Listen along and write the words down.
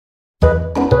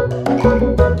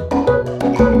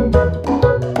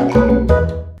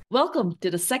Welcome to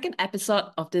the second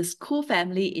episode of this Cool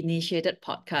Family initiated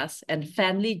podcast and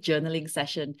family journaling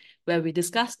session, where we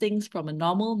discuss things from a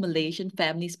normal Malaysian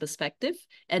family's perspective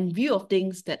and view of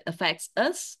things that affects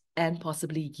us and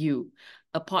possibly you.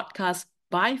 A podcast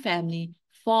by family,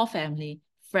 for family,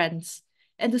 friends,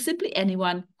 and to simply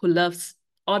anyone who loves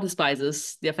or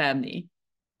despises their family.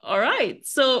 All right,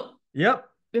 so Yep.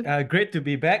 Great to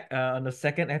be back on the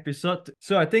second episode.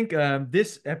 So I think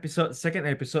this episode, second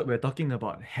episode, we're talking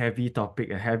about a heavier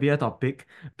topic,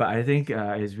 but I think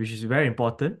which is very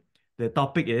important. The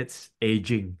topic is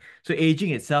aging. So aging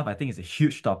itself, I think, is a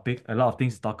huge topic. A lot of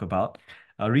things to talk about.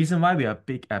 Reason why we are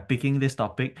picking this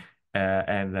topic,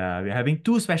 and we're having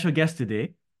two special guests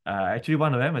today. Actually,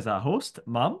 one of them is our host,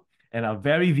 Mom, and our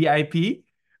very VIP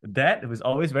dad, who's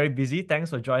always very busy. Thanks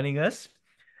for joining us.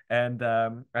 And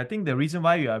I think the reason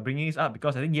why you are bringing this up,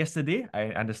 because I think yesterday I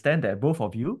understand that both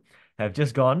of you have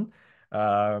just gone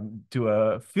to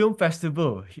a film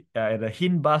festival at the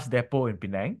Hin Bus Depot in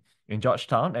Penang, in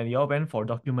Georgetown, and you all went for a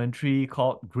documentary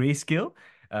called Greyscale.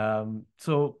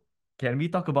 So can we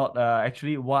talk about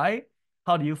actually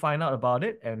how do you find out about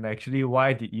it, and actually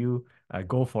why did you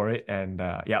go for it? And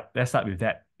yeah, let's start with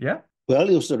that. Yeah. Well,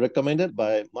 it was recommended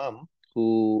by Mom,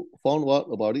 who found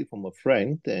out about it from a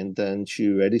friend, and then she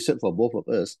registered for both of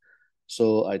us.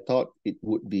 So I thought it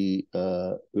would be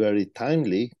very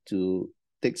timely to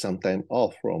take some time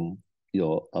off from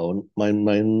my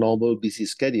normal busy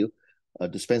schedule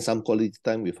to spend some quality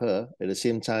time with her. At the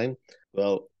same time,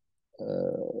 well,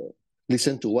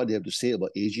 listen to what they have to say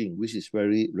about aging, which is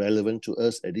very relevant to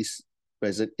us at this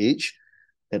present age,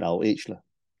 at our age.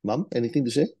 Mom, anything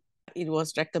to say? It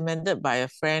was recommended by a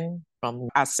friend from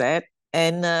ASET.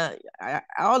 And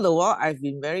all the while, I've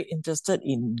been very interested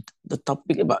in the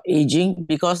topic about aging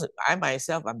because I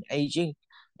myself, I'm aging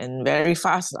and very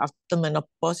fast after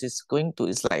menopause.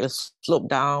 It's like a slope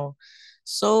down.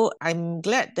 So I'm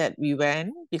glad that we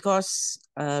went because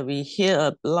we hear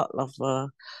a lot of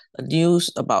news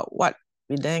about what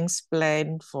Penang's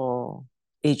plan for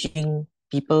aging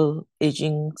people,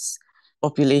 aging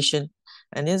population.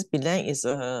 And this Penang is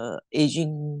a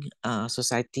aging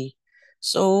society.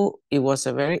 So it was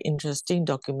a very interesting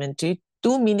documentary,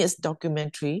 2 minutes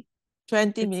documentary,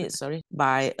 20 minutes, sorry,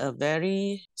 by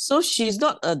so she's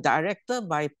not a director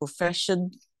by profession,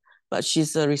 but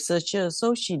she's a researcher.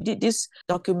 So she did this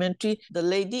documentary. The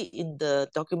lady in the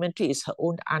documentary is her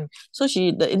own aunt. So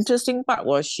the interesting part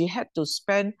was she had to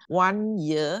spend 1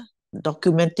 year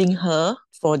documenting her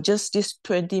for just this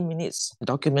 20 minutes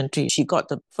documentary. She got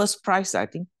the first prize, I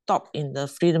think, top in the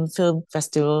Freedom Film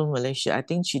Festival Malaysia. I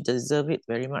think she deserves it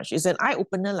very much. It's an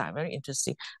eye-opener, very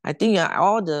interesting. I think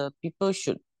all the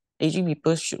aging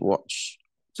people should watch.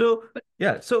 So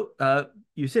yeah,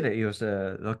 you said that it was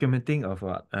documenting of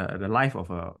the life of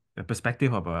the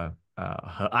perspective of her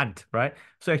aunt, right?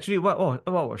 So actually, what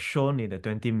was shown in the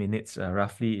 20 minutes,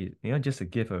 roughly, just to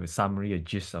give a summary, a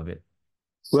gist of it.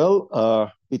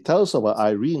 Well, it tells about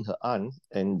Irene, her aunt,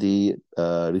 and the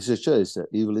researcher is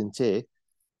Evelyn Che,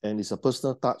 and it's a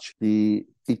personal touch. The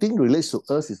thing relates to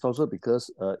us is also because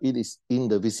it is in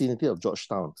the vicinity of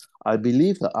Georgetown. I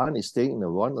believe her aunt is staying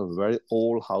in one of the very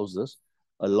old houses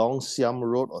along Siam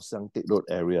Road or Siang Tek Road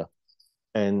area.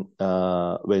 And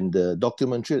when the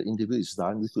documentary interview is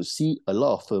done, we could see a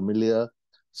lot of familiar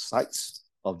sites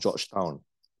of Georgetown,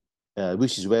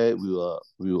 which is where we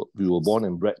were born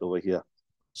and bred over here.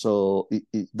 So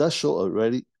it does show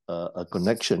a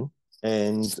connection,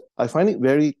 and I find it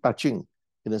very touching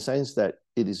in the sense that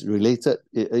it is related.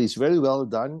 It is very well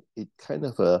done. It kind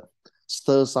of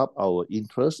stirs up our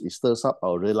interest. It stirs up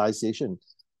our realization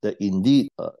that indeed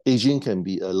aging can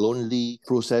be a lonely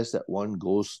process that one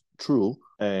goes through.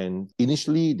 And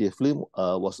initially, the film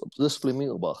was just filming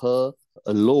about her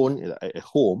alone at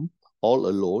home, all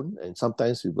alone, and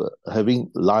sometimes we were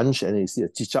having lunch and you see a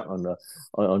chichak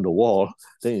on the wall,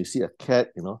 then you see a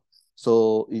cat,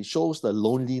 So it shows the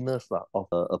loneliness of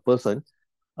a person.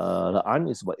 The aunt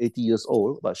is about 80 years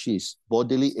old, but she's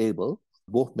bodily able,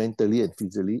 both mentally and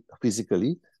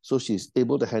physically. So she's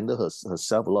able to handle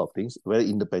herself a lot of things, very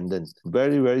independent.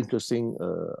 Very, very interesting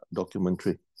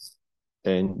documentary.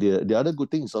 And the other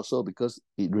good thing is also because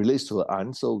it relates to her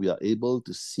aunt, so we are able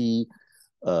to see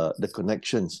the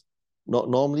connections. Not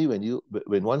normally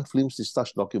when one films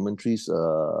such documentaries,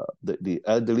 the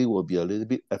elderly will be a little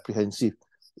bit apprehensive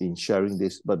in sharing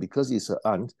this, but because it's her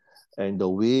aunt and the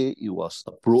way it was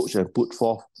approached and put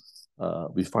forth,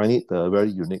 we find it very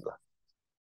unique.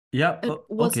 Yeah.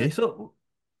 Okay. So,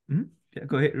 yeah,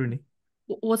 go ahead, Rooney.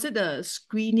 Was it a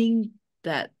screening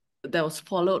that That was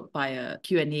followed by a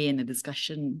Q&A and a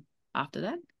discussion after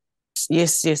that.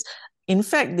 Yes, yes. In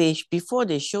fact, before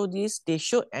they show this, they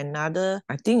showed another,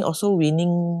 I think also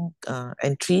winning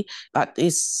entry, but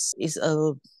it's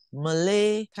a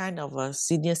Malay kind of a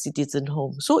senior citizen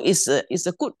home. So it's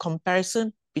a good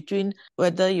comparison between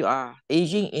whether you are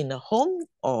aging in a home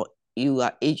or you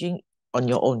are aging on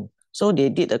your own. So they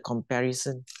did a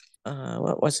comparison.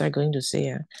 What was I going to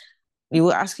say? You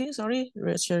were asking, sorry,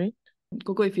 Sherry?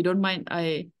 Coco, if you don't mind,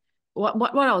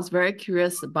 what I was very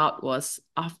curious about was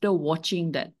after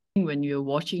watching that, when you were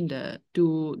watching the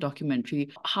two documentary,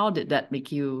 how did that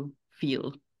make you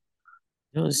feel?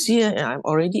 You see, I'm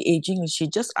already aging. She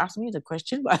just asked me the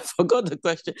question, but I forgot the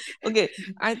question. Okay,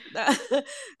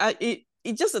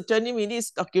 it's just a 20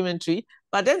 minutes documentary,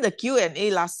 but then the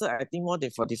Q&A lasted, I think, more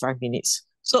than 45 minutes.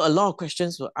 So a lot of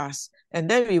questions were asked. And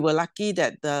then we were lucky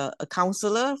that a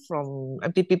counselor from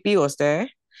MPPP was there.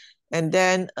 And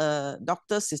then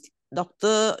doctor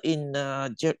in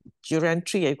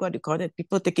geriatry, what do you call it?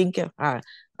 People taking care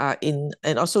and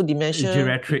also dementia.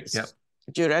 Geriatric, yep.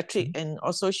 Geriatric, and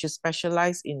also she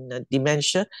specialized in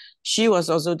dementia. She was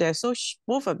also there. So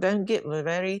both of them gave a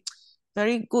very,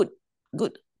 very good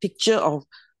picture of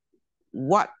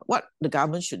what the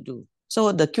government should do.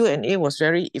 So the Q&A was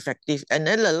very effective. And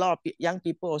then a lot of young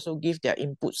people also give their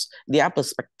inputs, their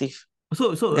perspective.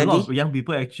 So a lot of young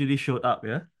people actually showed up,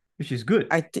 yeah? Which is good.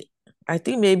 I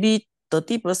think maybe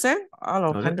 30% out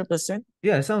of 100%.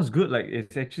 Yeah, it sounds good. Like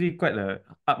it's actually quite a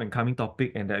up and coming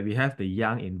topic, and that we have the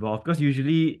young involved. Because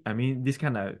usually, I mean, this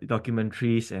kind of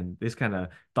documentaries and this kind of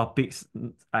topics,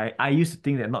 I used to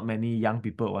think that not many young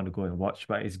people want to go and watch,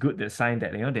 but it's good that sign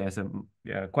that there's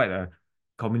quite a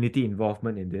community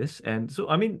involvement in this. And so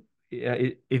I mean,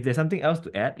 if there's something else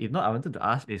to add, if not, I wanted to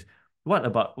ask is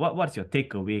what's your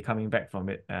takeaway coming back from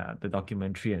it, the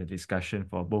documentary and the discussion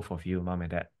for both of you, mom and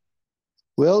dad?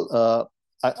 Well,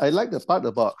 I like the part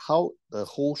about how the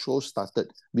whole show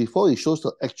started. Before it shows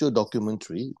the actual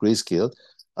documentary, Greyscale,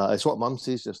 as what Mom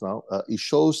says just now, it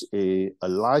shows a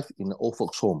life in an old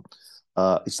folks' home.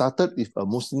 It started with a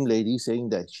Muslim lady saying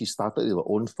that she started with her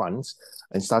own funds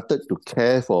and started to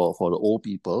care for the old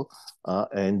people.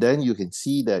 And then you can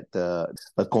see that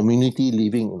a community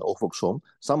living in old folks' home.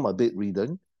 Some are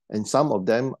bedridden, and some of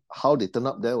them, how they turned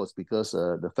up there was because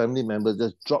the family members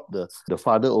just dropped the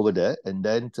father over there and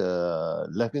then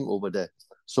left him over there.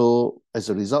 So as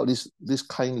a result, this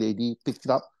kind lady picked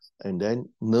up and then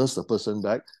nursed the person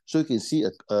back. So you can see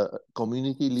a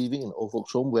community living in old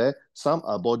folks' home where some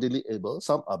are bodily able,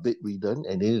 some are bedridden,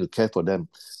 and they need to care for them.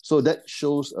 So that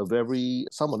shows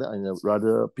some of them are in a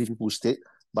rather pitiful state,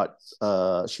 but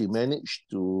she managed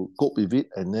to cope with it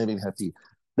and then be happy.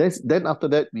 Then after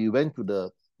that, we went to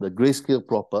the Greyscale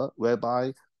proper,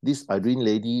 whereby this Irene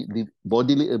lady lived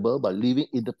bodily able but living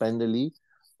independently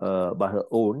by her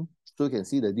own. So you can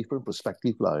see the different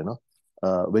perspective,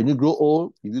 when you grow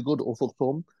old, if you go to old folks'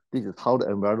 home, this is how the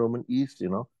environment is,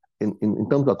 in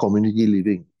terms of community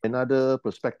living. Another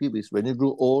perspective is when you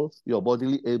grow old, you're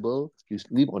bodily able, you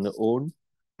live on your own,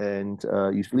 and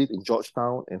you live in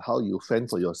Georgetown, and how you fend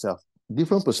for yourself.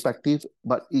 Different perspective,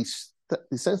 but it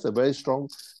sends a very strong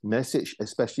message,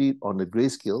 especially on the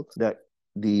Greyscale, that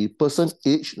the person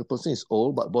is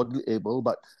old but bodily able,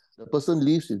 but the person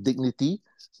lives with dignity,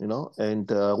 and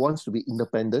wants to be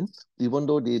independent, even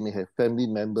though they may have family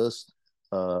members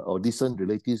or distant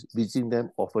relatives visiting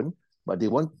them often, but they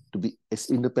want to be as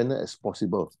independent as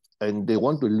possible. And they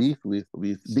want to live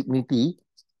with dignity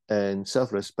and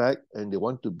self-respect, and they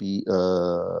want to be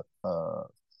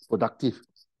productive.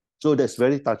 So that's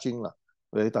very touching,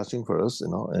 very touching for us,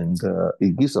 and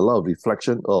it gives a lot of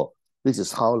reflection. Oh, this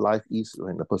is how life is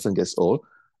when a person gets old.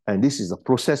 And this is a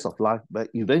process of life, but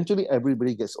eventually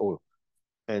everybody gets old.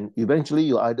 And eventually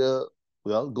you either,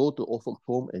 go to old folks'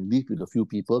 home and live with a few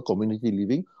people, community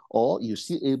living, or you're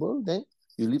still able, then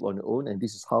you live on your own, and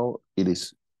this is how it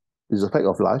is. It's a fact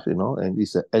of life, and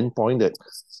it's an end point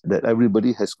that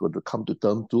everybody has got to come to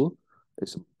terms to.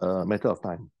 It's a matter of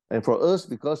time. And for us,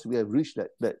 because we have reached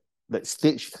that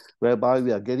stage whereby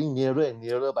we are getting nearer and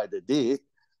nearer by the day,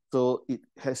 so it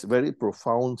has very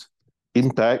profound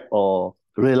impact or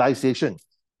realization.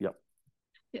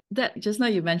 Yeah, that just now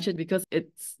you mentioned, because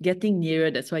it's getting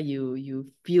nearer, that's why you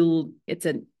feel it's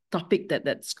a topic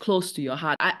that's close to your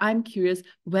heart. I'm curious,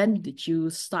 when did you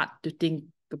start to think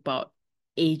about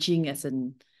aging as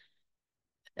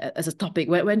a topic?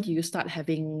 When do you start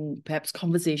having perhaps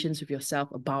conversations with yourself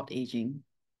about aging?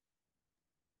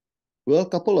 Well, a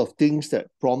couple of things that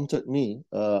prompted me.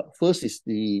 First is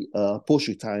the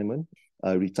post-retirement.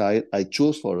 I retired. I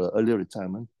chose for an earlier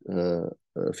retirement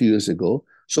a few years ago.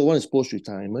 So one is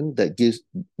post-retirement that gives,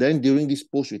 then during this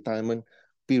post-retirement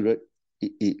period,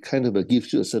 it kind of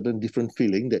gives you a certain different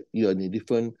feeling that you're in a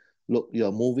different, look,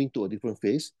 you're moving to a different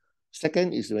phase.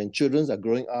 Second is when children are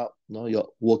growing up, you're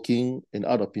working and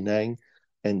out of Penang,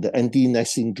 and the empty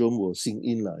nest syndrome will sink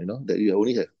in, that you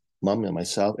only have mom and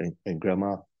myself and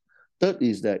grandma. Third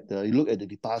is that you look at the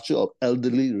departure of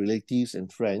elderly relatives and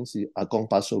friends. Akong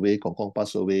passed away, Kong Kong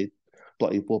passed away,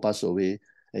 Tua Ipo passed away,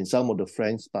 and some of the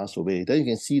friends passed away. Then you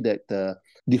can see that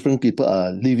different people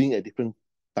are living at different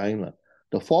time.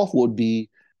 The fourth would be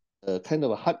kind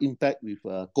of a hard impact with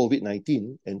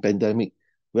COVID-19 and pandemic,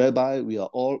 whereby we are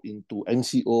all into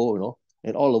MCO,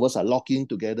 and all of us are locked in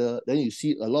together. Then you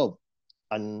see a lot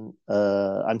of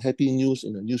unhappy news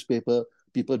in the newspaper,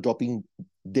 people dropping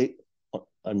dead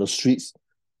on the streets,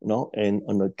 and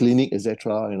on the clinic,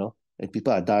 etc., and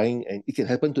people are dying, and it can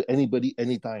happen to anybody,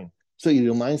 anytime. So it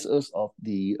reminds us of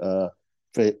the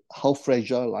how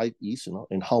fragile life is,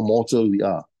 and how mortal we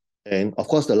are. And of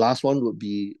course, the last one would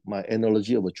be my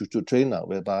analogy of a choo-choo train,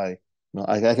 whereby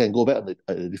I can go back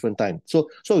at a different time. So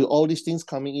with all these things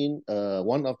coming in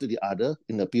one after the other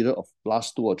in the period of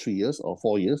last 2 or 3 years or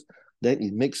 4 years, then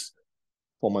it makes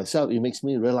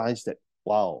me realize that,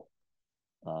 wow,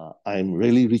 I'm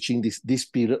really reaching this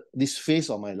period, this phase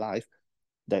of my life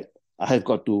that I have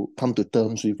got to come to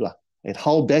terms with. And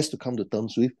how best to come to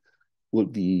terms with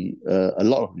would be a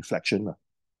lot of reflection.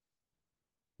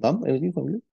 Mom, anything from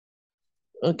you?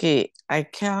 Okay, I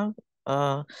can.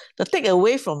 The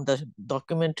takeaway from the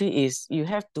documentary is you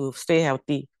have to stay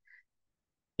healthy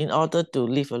in order to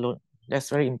live alone. That's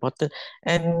very important.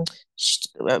 And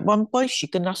at one point, she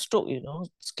kena stroke,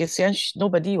 Kesian,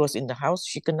 nobody was in the house.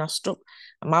 She kena stroke,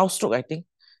 a mild stroke, I think.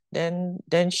 Then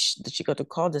she got to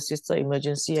call the sister,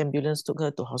 emergency ambulance took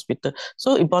her to hospital.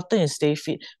 So important is stay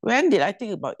fit. When did I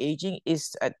think about aging?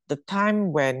 Is at the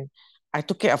time when I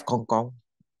took care of Kong Kong.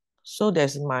 So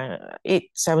that's my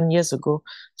 7 years ago.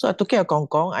 So I took care of Kong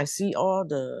Kong. I see all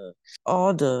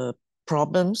the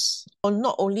problems.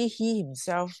 Not only he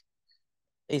himself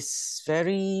is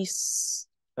very,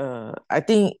 I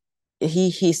think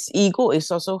his ego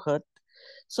is also hurt.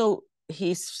 So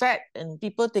he's fat, and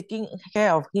people taking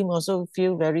care of him also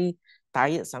feel very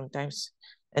tired sometimes.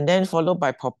 And then followed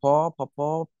by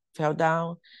Popo fell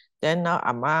down. Then now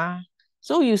Ama.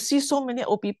 So you see so many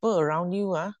old people around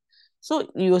you. So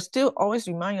you will still always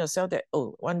remind yourself that,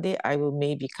 oh, one day I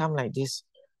may become like this.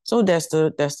 So there's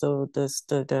the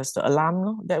alarm,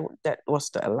 no? That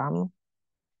was the alarm.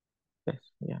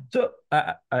 Yeah. So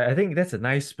I think that's a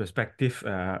nice perspective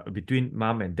between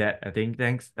mom and dad. I think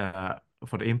thanks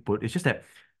for the input. It's just that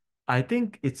I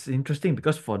think it's interesting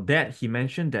because for dad, he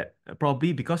mentioned that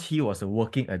probably because he was a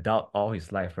working adult all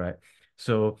his life, right?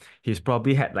 So he's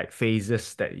probably had like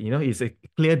phases that, it's a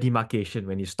clear demarcation.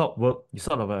 When you stop work, you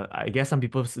sort of, I guess some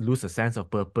people lose a sense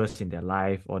of purpose in their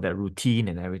life or that routine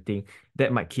and everything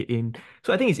that might kick in.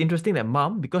 So I think it's interesting that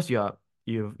mom, because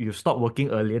you stopped working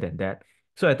earlier than that.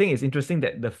 So I think it's interesting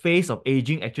that the phase of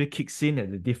aging actually kicks in at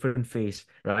a different phase,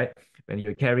 right? When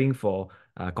you're caring for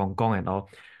Gong Gong and all.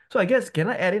 So I guess, can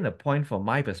I add in a point from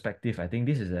my perspective? I think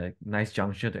this is a nice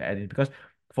juncture to add in because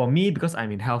for me, because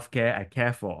I'm in healthcare, I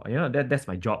care for, that's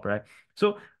my job, right?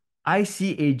 So I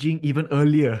see aging even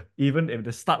earlier, even at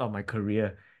the start of my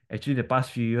career. Actually, the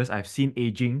past few years, I've seen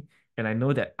aging, and I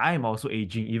know that I'm also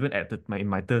aging. Even in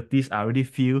my 30s, I already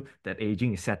feel that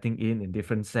aging is setting in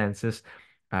different senses,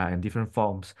 and different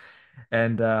forms.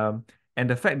 And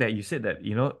the fact that you said that,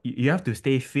 you have to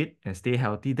stay fit and stay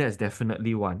healthy, that's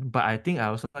definitely one. But I think I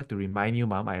also like to remind you,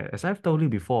 Mom, as I've told you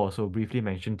before, also briefly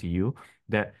mentioned to you,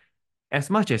 that as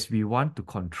much as we want to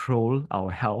control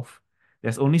our health,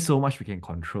 there's only so much we can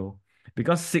control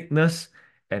because sickness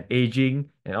and aging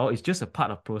and all is just a part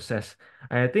of process.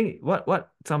 And I think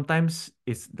what sometimes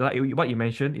is like what you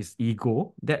mentioned is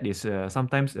ego. That is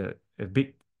sometimes a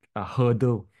big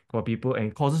hurdle for people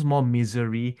and causes more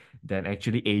misery than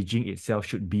actually aging itself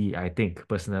should be, I think,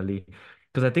 personally.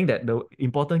 Because I think that the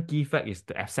important key fact is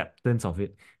the acceptance of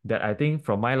it. That I think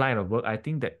from my line of work, I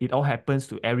think that it all happens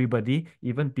to everybody,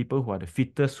 even people who are the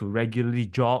fittest, who regularly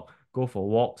jog, go for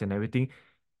walks and everything.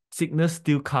 Sickness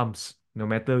still comes, no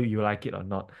matter you like it or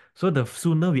not. So the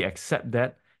sooner we accept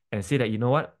that and say that, you know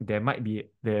what, there might be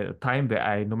the time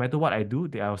that no matter what I do,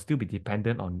 that I'll still be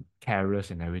dependent on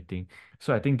carers and everything.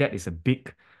 So I think that is a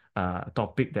big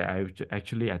topic that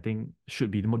I think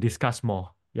should be discussed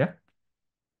more. Yeah.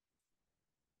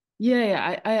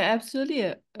 Yeah, I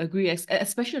absolutely agree,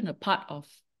 especially on the part of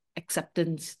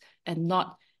acceptance and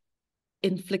not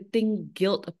inflicting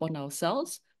guilt upon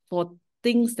ourselves for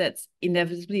things that's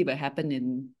inevitably will happen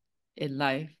in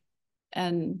life.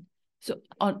 And So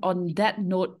on that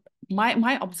note,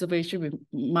 my observation with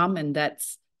mom and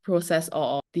dad's process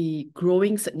or the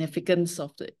growing significance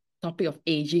of the topic of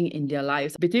aging in their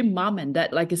lives between mom and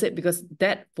dad, like I said, because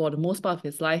dad for the most part of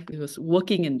his life he was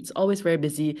working and it's always very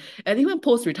busy, and even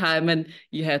post retirement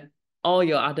you had all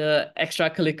your other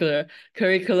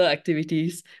curricular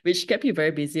activities which kept you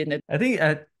very busy. And I think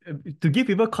to give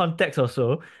people context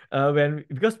also,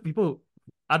 because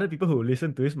other people who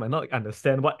listen to this might not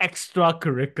understand what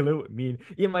extracurricular would mean.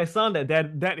 It might sound that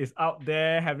that is out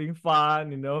there having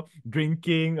fun,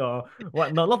 drinking or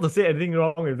whatnot. Not to say anything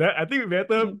wrong with that. I think we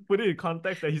better put it in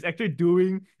context that he's actually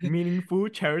doing meaningful,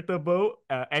 charitable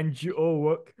NGO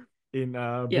work in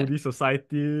Buddhist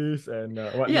societies and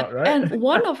whatnot, right? And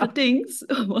one of the things,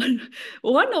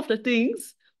 one of the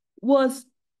things was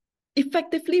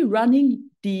effectively running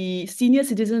the senior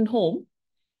citizen home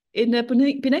in the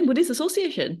Penang Buddhist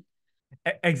Association.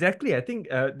 Exactly. I think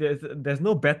there's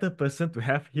no better person to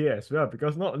have here as well,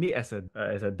 because not only as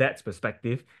a dad's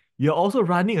perspective, you're also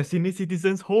running a senior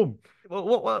citizens home.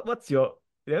 What's your?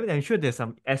 I mean, I'm sure there's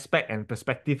some aspect and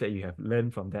perspective that you have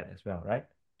learned from that as well, right?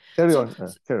 Carry on,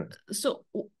 Karen. So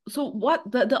what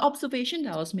the observation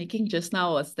that I was making just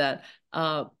now was that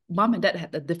mom and dad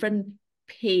had a different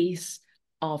pace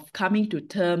of coming to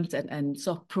terms and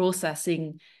sort of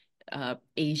processing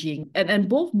aging, and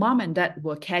both mom and dad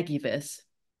were caregivers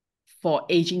for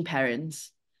aging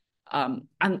parents.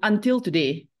 Until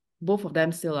today, both of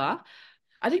them still are.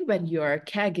 I think when you're a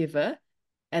caregiver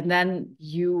and then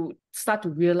you start to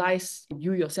realize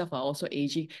you yourself are also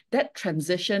aging, that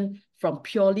transition from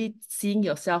purely seeing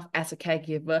yourself as a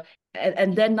caregiver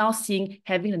and then now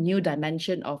having a new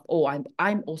dimension of, oh,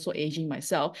 I'm also aging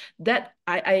myself, that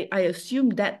I assume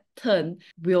that turn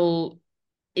will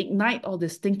ignite all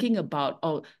this thinking about,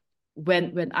 oh,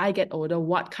 when I get older,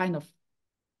 what kind of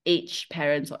age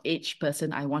parents or age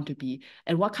person I want to be,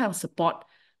 and what kind of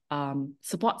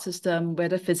support system,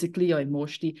 whether physically or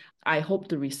emotionally, I hope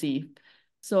to receive.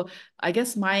 So I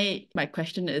guess my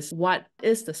question is, what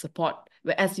is the support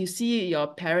as you see your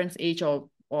parents age or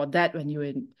that when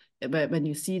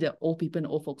you see the old people in the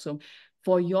old folks home,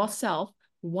 for yourself,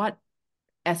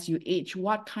 as you age,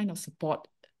 what kind of support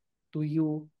do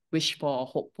you wish for or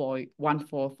hope for, want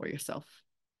for yourself?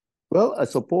 Well, I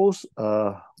suppose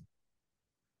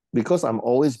because I'm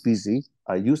always busy,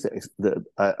 I use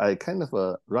I kind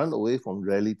of run away from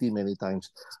reality many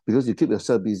times, because you keep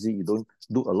yourself busy, you don't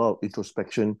do a lot of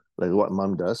introspection like what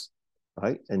mom does,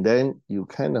 right? And then you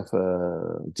kind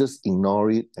of just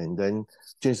ignore it and then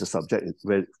change the subject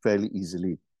fairly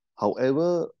easily.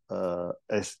 However,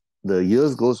 as the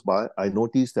years goes by, I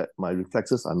notice that my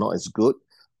reflexes are not as good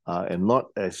and not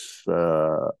as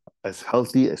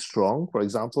healthy, as strong. For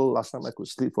example, last time I could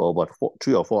sleep for about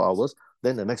 3 or 4 hours.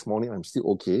 Then the next morning, I'm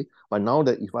still okay. But now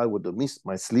that if I were to miss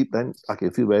my sleep, then I can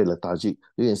feel very lethargic.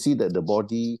 You can see that the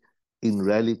body, in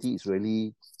reality, is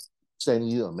really sending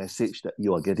you a message that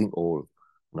you are getting old.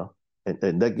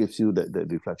 And that gives you that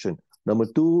reflection. Number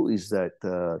two is that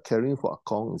caring for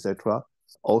Akong, etc.,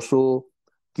 also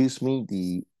gives me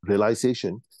the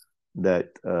realization that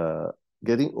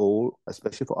getting old,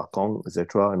 especially for Akong,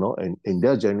 etc., and in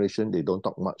their generation, they don't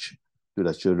talk much to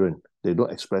their children. They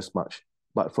don't express much.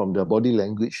 But from their body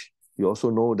language, you also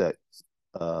know that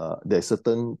there's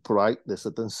certain pride, there's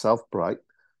certain self-pride,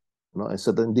 and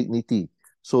certain dignity.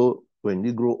 So when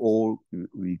you grow old,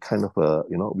 we kind of,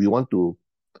 we want to,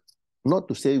 not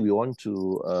to say we want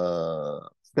to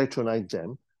patronize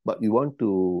them, but we want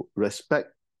to respect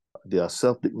their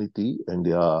self-dignity and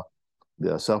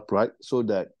their self-pride, so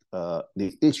that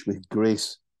they age with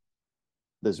grace.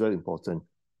 That's very important.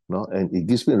 And it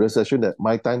gives me a realization that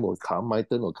my turn will come.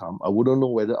 I wouldn't know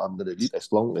whether I'm going to live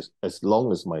as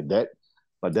long as my dad,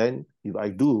 but then if I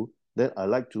do, then I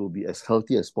like to be as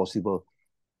healthy as possible,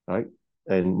 right?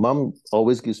 And mom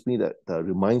always gives me that,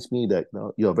 reminds me that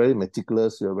you're very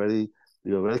meticulous, you're very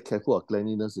careful of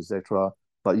cleanliness, etc.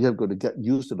 But you have got to get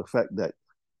used to the fact that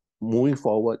moving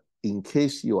forward, in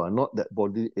case you are not that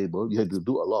body able, you have to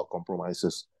do a lot of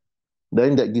compromises.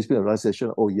 Then that gives me a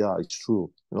realization, oh yeah, it's true.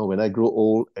 When I grow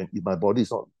old and if my body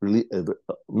is not really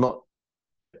not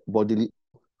bodily,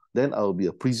 then I'll be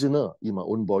a prisoner in my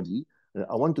own body. And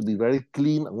I want to be very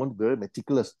clean, I want to be very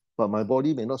meticulous, but my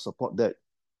body may not support that.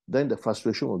 Then the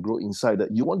frustration will grow inside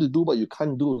that you want to do what you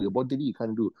can't do, your body you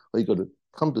can't do. But you got to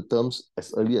come to terms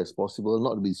as early as possible,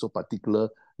 not be so particular,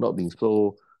 not being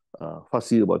so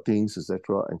fussy about things,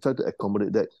 etc., and try to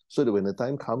accommodate that, so that when the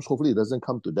time comes, hopefully it doesn't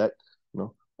come to that.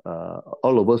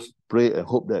 All of us pray and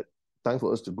hope that time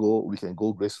for us to go, we can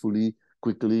go gracefully,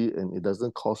 quickly, and it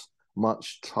doesn't cause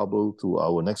much trouble to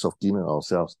our next of kin and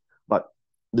ourselves. But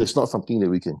There's not something that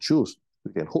we can choose.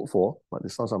 We can hope for, but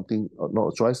it's not something, not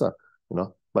a choice, you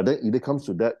know. But then if it comes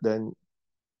to that, then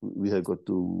we have got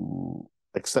to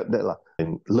accept that,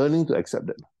 and learning to accept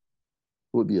that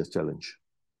would be a challenge.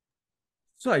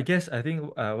 So I guess I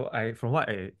think I from what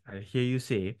I hear you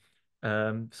say,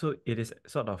 so it is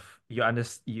sort of you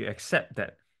accept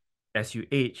that as you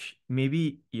age,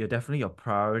 maybe your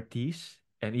priorities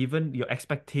and even your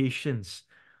expectations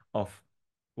of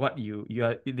what you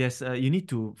are there's you need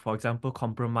to, for example,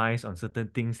 compromise on certain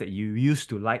things that you used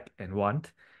to like and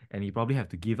want, and you probably have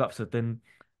to give up certain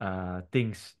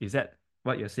things. Is that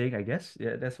what you're saying? I guess.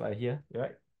 Yeah, that's what I hear,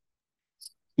 right?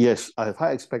 Yes, I have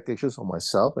high expectations of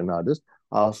myself and others.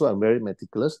 I also am very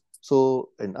meticulous. So,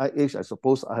 in I age, I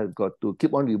suppose I have got to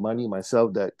keep on reminding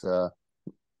myself that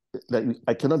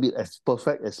I cannot be as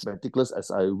perfect, as meticulous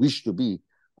as I wish to be.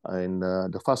 And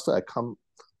the faster I come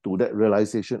to that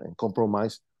realization and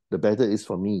compromise, the better it is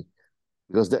for me,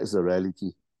 because that is the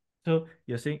reality. So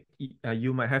you're saying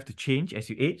you might have to change as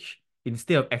you age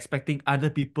instead of expecting other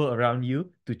people around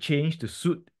you to change to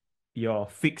suit your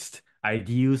fixed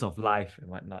ideals of life and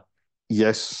whatnot.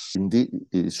 Yes, indeed,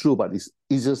 it is true, but it's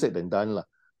easier said than done, lah.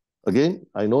 Again,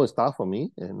 I know it's tough for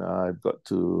me, and I've got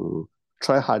to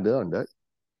try harder on that.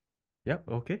 Yep.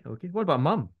 Okay. Okay. What about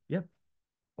mom? Yep.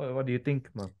 What do you think,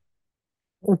 mom?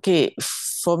 Okay,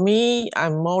 for me,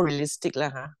 I'm more realistic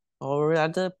lah, or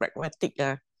rather pragmatic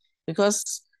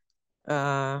because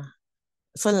uh,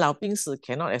 生老病死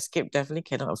cannot escape, definitely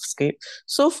cannot escape.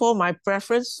 So for my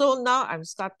preference, so now I'm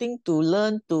starting to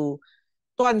learn to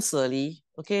断舍离.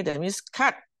 Okay, that means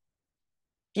cut,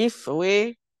 give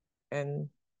away, and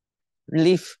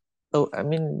leave. Oh, I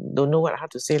mean, don't know how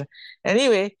to say.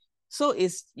 Anyway, so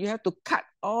you have to cut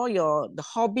all the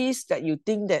hobbies that you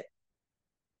think that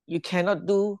you cannot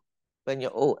do when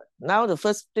you're old. Now the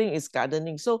first thing is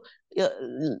gardening. So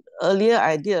earlier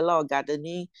I did a lot of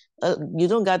gardening.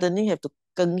 Gardening have to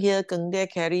keng here, keng there,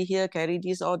 carry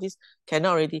this, all this.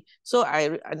 Cannot already. So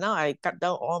now I cut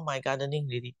down all my gardening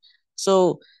already.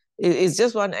 So it's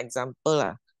just one example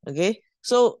lah. Okay.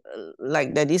 So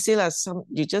like Daddy say lah,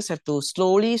 you just have to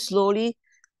slowly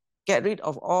get rid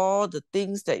of all the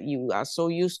things that you are so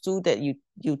used to, that you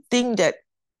think that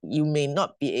you may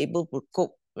not be able to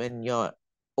cope when you're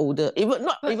older. Even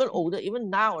not But even older, even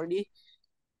now already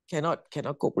cannot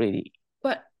cope already.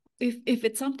 but if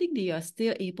it's something that you're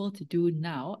still able to do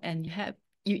now, and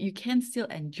you can still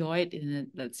enjoy it in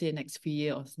let's say next few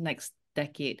years or next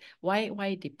decade,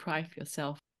 why deprive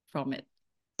yourself from it?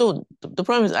 So the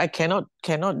problem is I cannot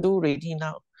do already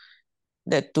now.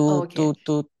 That Oh, okay.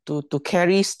 to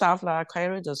carry stuff lah,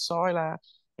 carry the soil lah,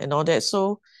 and all that.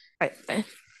 So I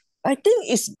think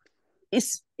it's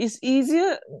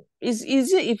easier. It's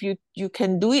easier if you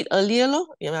can do it earlier, lor.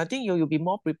 Yeah, I think you'll be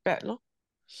more prepared, lor.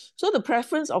 So the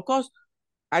preference, of course,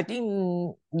 I think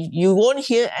you won't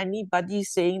hear anybody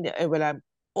saying that when I'm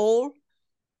old,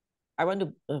 I want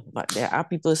to. But there are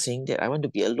people saying that I want to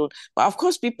be alone. But of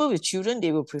course, people with children,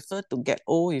 they will prefer to get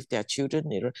old with their children.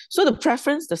 So the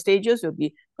preference, the stages will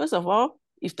be, first of all,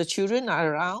 if the children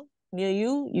are around near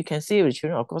you, you can stay with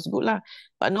children, of course, good lah.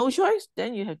 But no choice,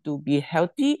 then you have to be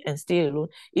healthy and stay alone.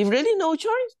 If really no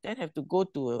choice, then have to go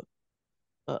to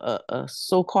a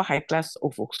so-called high-class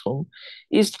old folks home.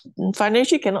 If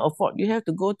financially cannot afford, you have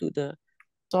to go to the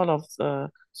sort of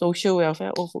social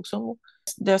welfare old folks home.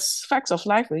 There's facts of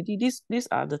life already. These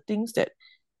are the things that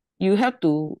you have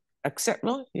to accept,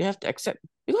 no? You have to accept,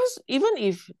 because even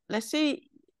if, let's say,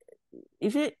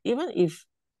 even if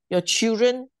your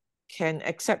children can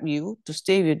accept you to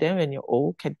stay with them when you're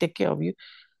old, can take care of you,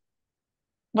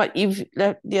 but if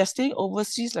they are staying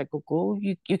overseas like Coco,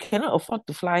 you cannot afford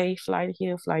to fly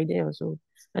here, fly there also.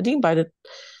 I think by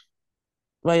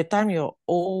the time you're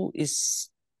old, is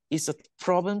a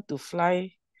problem to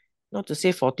fly, not to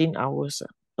say 14 hours.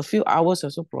 A few hours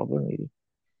also problem really.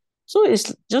 So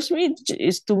it's just me,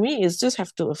 to me, it's just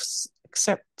have to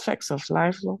accept facts of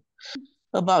life, lor.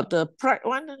 About the pride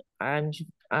one, I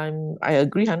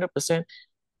agree 100%.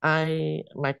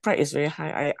 My pride is very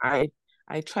high.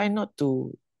 I try not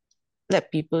to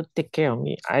let people take care of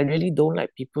me. I really don't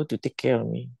like people to take care of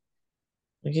me.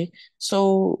 Okay,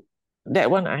 so that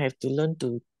one I have to learn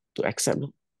to accept.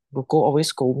 Coco always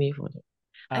scold me for that.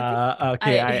 I think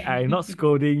Okay, I'm not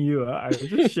scolding you. I'm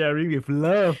just sharing with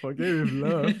love, okay, with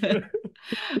love.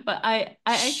 but I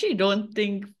actually don't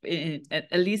think,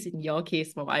 at least in your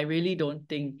case, Mom, I really don't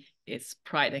think it's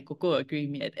pride. And Coco agree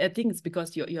with me. I think it's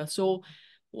because you're so,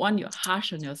 one, you're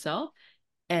harsh on yourself,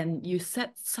 And you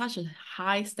set such a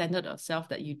high standard of self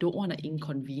that you don't want to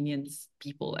inconvenience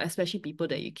people, especially people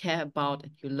that you care about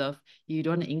and you love. You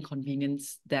don't want to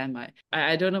inconvenience them.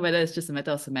 I don't know whether it's just a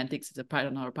matter of semantics, it's a pride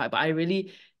on our part, but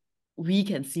we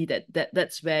can see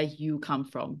that's where you come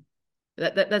from.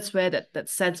 That's where that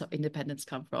sense of independence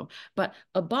come from. But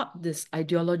about this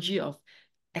ideology of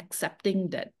accepting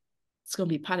that it's going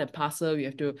to be part and parcel. You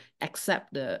have to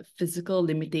accept the physical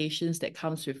limitations that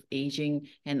comes with aging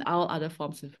and all other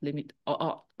forms of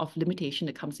of limitation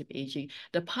that comes with aging.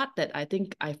 The part that I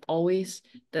think I always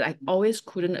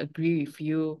couldn't agree with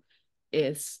you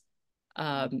is,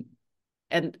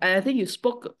 and I think you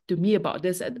spoke to me about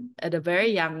this at a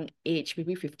very young age,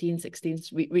 maybe 15, 16,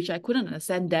 which I couldn't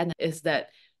understand then, is that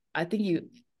I think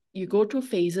you go through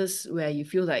phases where you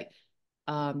feel like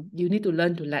you need to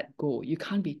learn to let go. You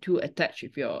can't be too attached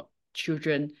with your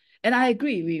children. And I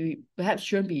agree, we perhaps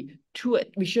shouldn't be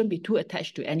too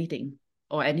attached to anything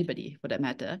or anybody for that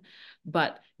matter.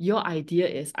 But your idea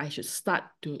is I should start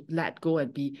to let go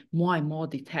and be more and more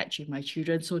detached with my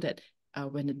children so that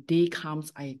when the day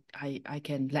comes, I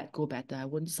can let go better. I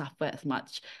won't suffer as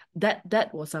much.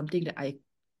 That was something that I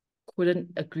couldn't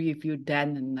agree with you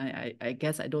then, and I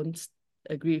guess I don't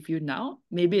agree with you now.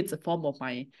 Maybe it's a form of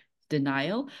my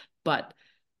denial, but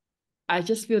I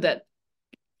just feel that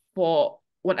for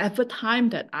whatever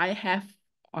time that I have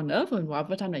on earth and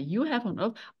whatever time that you have on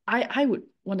earth, I would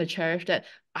want to cherish that.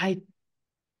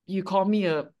 You call me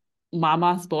a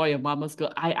mama's boy or mama's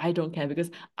girl, I don't care, because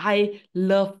I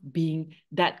love being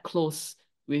that close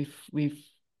with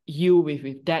you,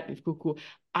 with dad, with Kuku.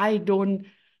 I don't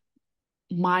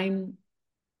mind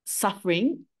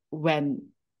suffering when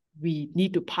we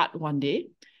need to part one day.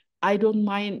 I don't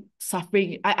mind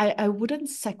suffering. I wouldn't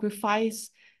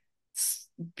sacrifice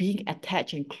being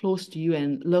attached and close to you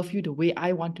and love you the way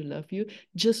I want to love you,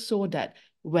 just so that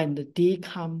when the day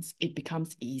comes, it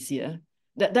becomes easier.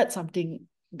 That's something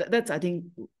that's I think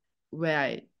where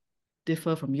I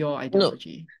differ from your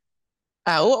ideology.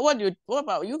 What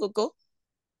about you, Coco?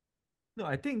 No,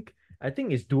 I think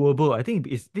it's doable. I think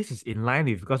this is in line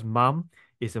with, because mom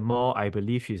is a more, I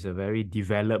believe she's a very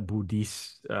developed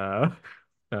Buddhist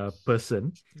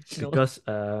person, No. because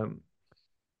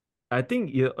I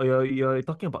think you're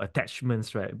talking about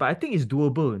attachments, right? But I think it's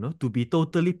doable, to be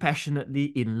totally passionately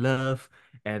in love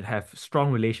and have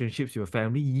strong relationships with your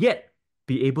family, yet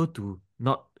be able to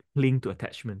not cling to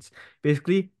attachments.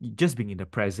 Basically, just being in the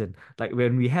present. Like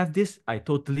when we have this, I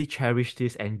totally cherish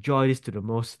this, enjoy this to the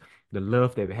most, the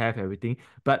love that we have, everything.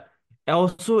 But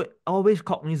also always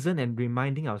cognizant and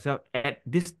reminding ourselves at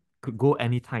this could go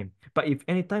anytime. But if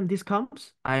anytime this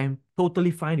comes, I am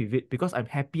totally fine with it because I'm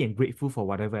happy and grateful for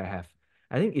whatever I have.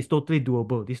 I think it's totally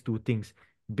doable, these two things.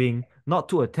 Being not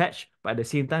too attached, but at the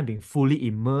same time being fully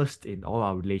immersed in all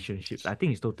our relationships. I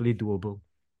think it's totally doable.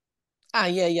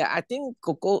 Yeah. I think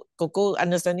Coco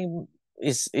understanding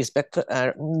is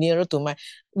better, nearer to my.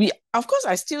 Of course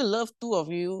I still love two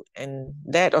of you and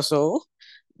dad also,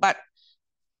 but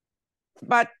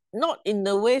not in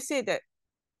the way say that.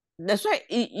 That's why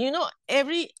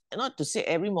not to say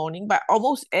every morning, but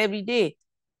almost every day,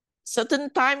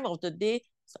 certain time of the day,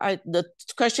 the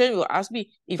question will ask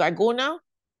me, if I go now,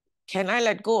 can I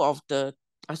let go of the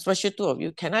especially two of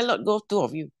you? Can I let go of two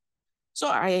of you? So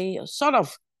I sort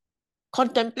of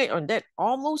contemplate on that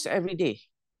almost every day,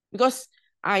 because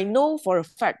I know for a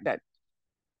fact that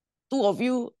two of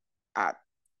you are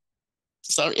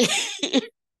sorry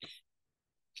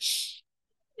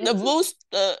the most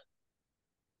that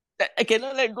I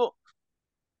cannot let go.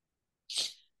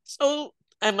 So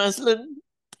I must learn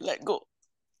to let go.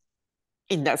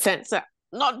 In that sense,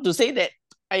 not to say that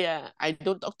I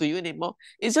don't talk to you anymore.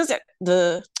 It's just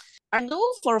that I know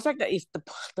for a fact that if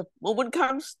the moment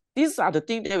comes, these are the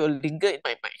things that will linger in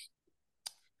my mind.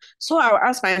 So I'll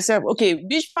ask myself, okay,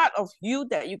 which part of you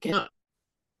that you cannot?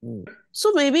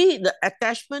 So maybe the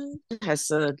attachment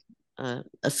has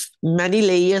many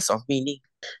layers of meaning.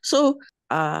 So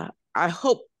I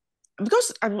hope,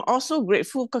 because I'm also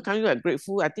grateful, coming back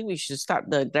grateful, I think we should start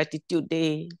the gratitude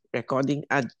day recording,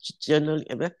 journal,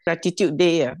 gratitude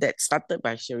day that started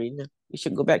by Sharina. We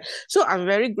should go back. So I'm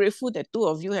very grateful that two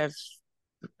of you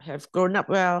have grown up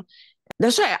well.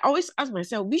 That's why I always ask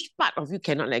myself, which part of you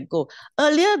cannot let go?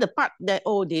 Earlier, the part that,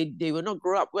 they will not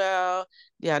grow up well,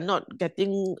 they are not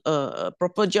getting a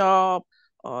proper job,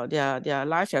 or their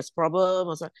life has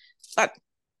problems. But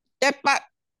that part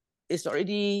is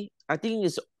already, I think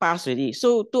it's past already.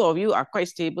 So two of you are quite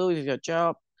stable with your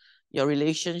job, your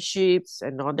relationships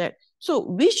and all that. So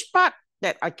which part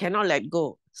that I cannot let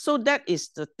go? So that is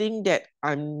the thing that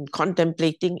I'm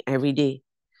contemplating every day.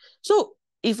 So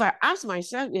if I ask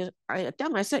myself, I tell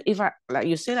myself, if I, like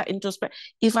you say, like introspect,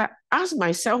 if I ask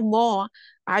myself more,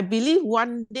 I believe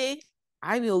one day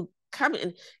I will come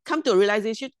to a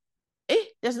realization,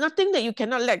 there's nothing that you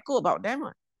cannot let go about them.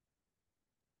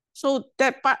 So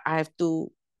that part I have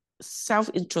to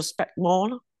self-introspect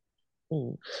more.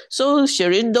 So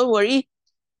Shireen, don't worry.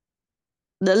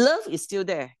 The love is still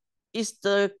there. It's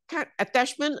the kind of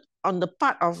attachment on the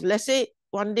part of, let's say,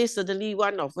 one day suddenly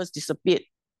one of us disappeared.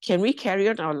 Can we carry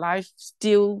on our life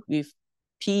still with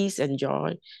peace and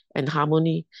joy and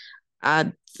harmony?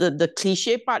 The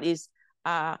cliche part is,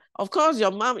 of course,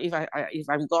 your mom, if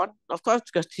I'm gone, of course,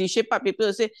 because cliche part, people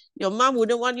will say, your mom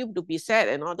wouldn't want you to be sad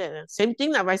and all that. Same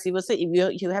thing, like vice versa. If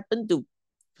you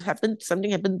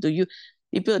something happened to you,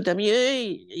 people will tell me,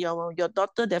 hey, your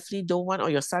daughter definitely don't want, or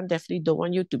your son definitely don't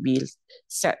want you to be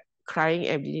sad, crying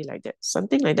every day like that.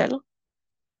 Something like that.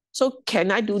 So can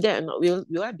I do that or not?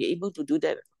 Will I be able to do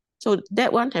that? So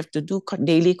that one have to do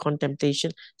daily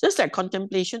contemplation, just like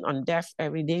contemplation on death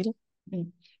every day.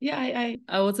 Yeah,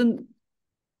 I wasn't,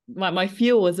 my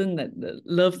fear wasn't that the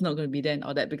love's not going to be there and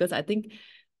all that, because I think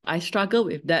I struggled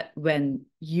with that when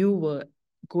you were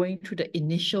going through the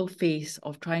initial phase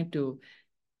of trying to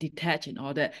detach and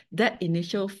all that. That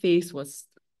initial phase was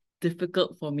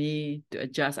difficult for me to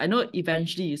adjust. I know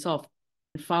eventually you sort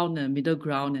of found a middle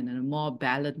ground and a more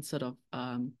balanced sort of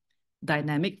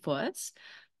dynamic for us.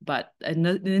 But in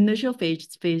the initial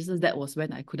phases, that was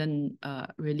when I couldn't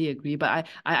really agree. But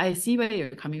I see where you're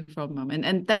coming from, Mom.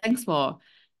 And thanks for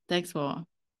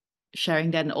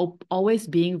sharing that, and always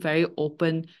being very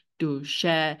open to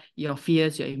share your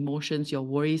fears, your emotions, your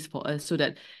worries for us, so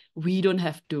that we don't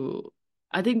have to.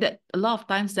 I think that a lot of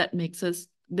times that makes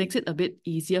it a bit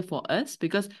easier for us,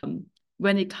 because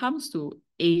when it comes to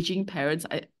aging parents,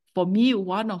 for me,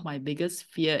 one of my biggest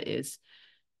fear is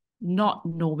not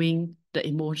knowing the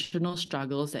emotional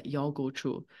struggles that y'all go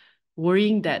through,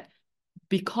 worrying that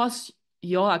because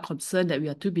y'all are concerned that we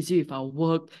are too busy with our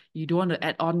work, you don't want to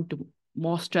add on to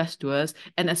more stress to us.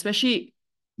 And especially,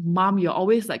 Mom, you're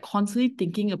always like constantly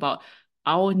thinking about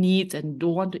our needs and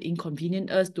don't want to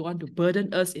inconvenience us, don't want to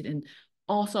burden us in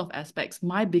all sort of aspects.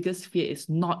 My biggest fear is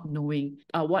not knowing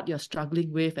what you're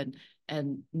struggling with,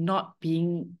 and not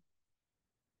being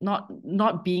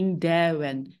there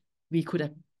when we could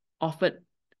have offered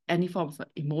any form of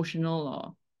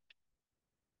emotional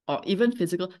or even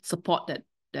physical support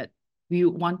that we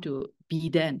want to be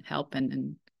there and help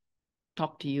and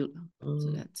talk to you.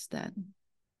 So that's that.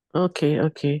 Okay.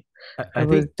 I I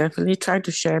will think definitely try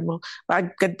to share more. But I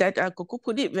get that Coco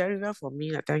put it very well for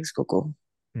me. Thanks, Coco.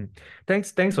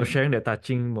 Thanks for sharing that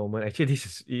touching moment. Actually, this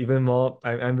is even more.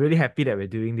 I'm really happy that we're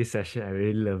doing this session. I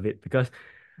really love it because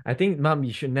I think, Mom,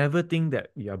 you should never think that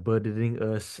you are burdening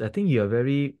us. I think you are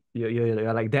very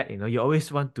you're like that. You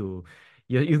always want to,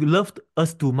 you love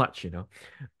us too much.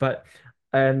 But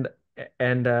and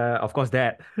of course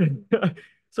that.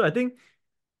 So I think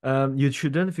you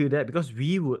shouldn't feel that, because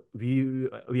we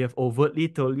have overtly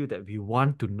told you that we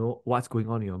want to know what's going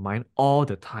on in your mind all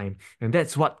the time, and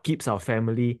that's what keeps our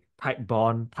family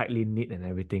tightly knit and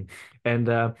everything. And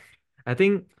I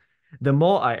think the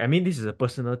more I mean, this is a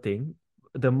personal thing.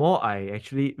 The more I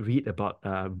actually read about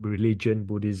religion,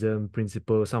 Buddhism,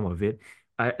 principles, some of it,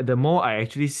 the more I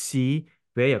actually see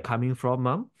where you're coming from,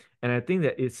 Mom. And I think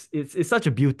that it's such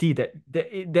a beauty that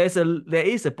there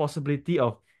is a possibility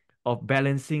of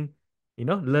balancing,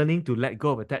 learning to let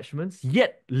go of attachments,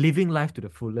 yet living life to the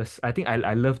fullest. I think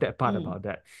I love that part about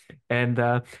that. And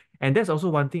that's also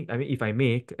one thing, I mean, if I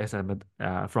may, as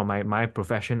from my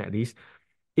profession at least,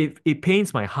 it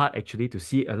pains my heart actually to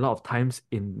see a lot of times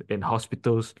in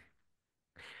hospitals,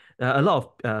 a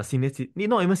lot of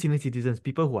not even senior citizens,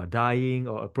 people who are dying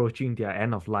or approaching their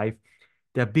end of life,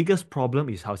 their biggest problem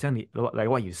is 好像你 like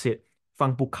what you said,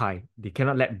 放不开, they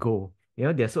cannot let go.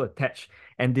 They're so attached,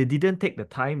 and they didn't take the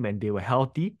time when they were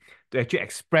healthy to actually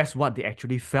express what they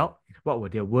actually felt, what were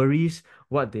their worries,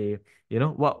 what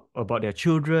about their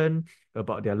children,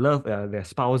 about their love, their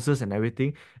spouses and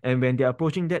everything. And when they're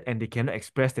approaching that and they cannot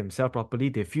express themselves properly,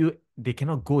 they feel they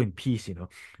cannot go in peace.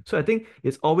 So I think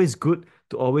it's always good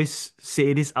to always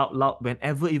say this out loud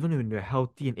whenever, even when you're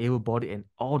healthy and able-bodied, and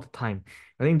all the time.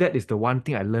 I think that is the one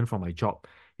thing I learned from my job,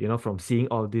 from seeing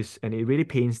all this. And it really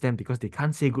pains them because they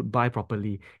can't say goodbye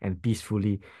properly and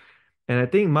peacefully. And I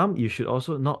think, Mom, you should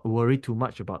also not worry too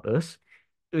much about us.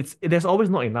 There's always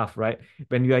not enough, right?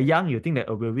 When you are young, you think that,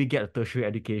 oh, will we get a tertiary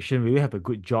education? Will we have a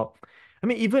good job? I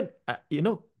mean, even,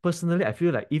 personally, I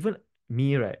feel like even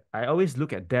me, right? I always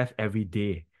look at death every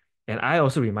day. And I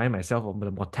also remind myself of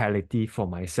the mortality for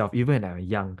myself, even when I'm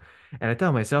young. And I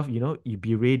tell myself, you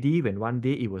be ready when one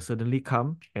day it will suddenly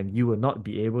come and you will not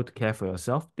be able to care for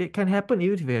yourself. It can happen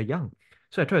even if you're young.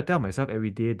 So I try to tell myself every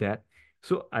day that.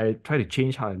 So I try to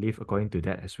change how I live according to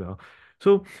that as well.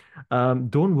 So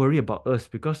don't worry about us,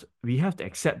 because we have to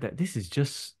accept that this is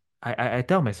just, I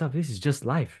tell myself, this is just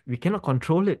life. We cannot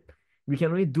control it. We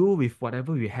can only do with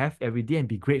whatever we have every day and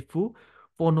be grateful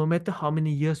for no matter how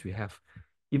many years we have.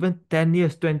 Even 10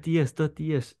 years, 20 years, 30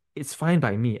 years, it's fine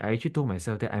by me. I actually told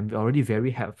myself that I'm already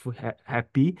very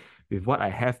happy with what I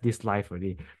have this life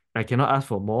already. I cannot ask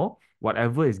for more.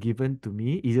 Whatever is given to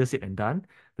me, easier said than done.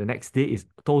 The next day is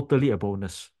totally a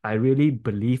bonus. I really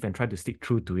believe and try to stick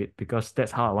true to it, because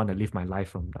that's how I want to live my life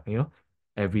from,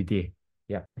 every day.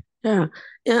 Yeah. Yeah,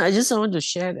 yeah. I just want to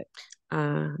share that.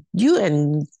 You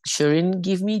and Sherin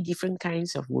give me different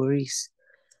kinds of worries.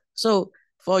 So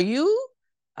for you,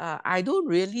 I don't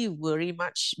really worry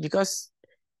much because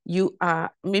you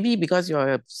are maybe because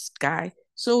you're a guy,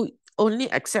 so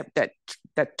only accept that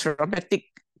traumatic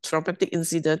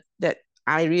incident that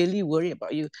I really worry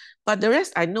about you. But the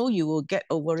rest, I know you will get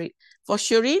over it. For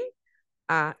Shireen,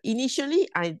 initially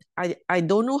I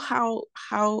don't know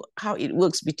how it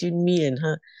works between me and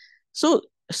her. So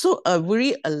I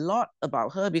worry a lot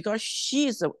about her because she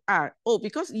is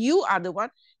because you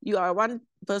are one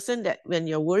person that when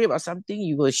you're worried about something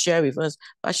you will share with us,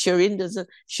 but Shireen doesn't.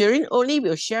 Shireen only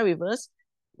will share with us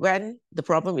when the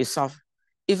problem is solved.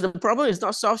 If the problem is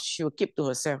not solved, she will keep to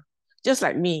herself. Just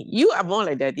like me, you are more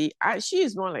like daddy. She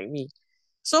is more like me.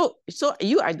 So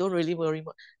you, I don't really worry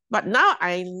about. But now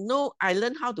I know I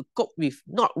learned how to cope with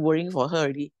not worrying for her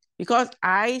already, because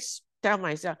I tell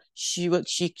myself she will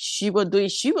do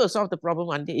it. She will solve the problem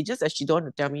one day. It's just that she don't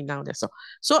want to tell me now. That's all.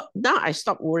 So now I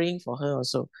stop worrying for her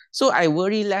also. So I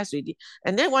worry less already.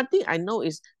 And then one thing I know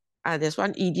is there's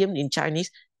one idiom in Chinese,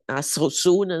 手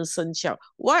熟能生巧.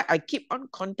 Why I keep on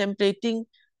contemplating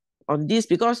on this?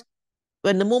 Because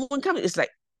when the moment comes, it's like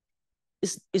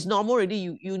it's normal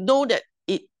already. You know that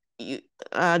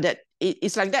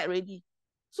it's like that already.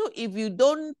 So if you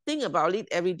don't think about it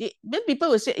every day, then people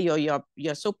will say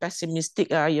you're so pessimistic.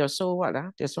 You're so what?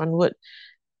 There's one word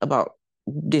about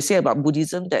they say about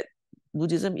Buddhism, that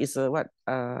Buddhism is a what?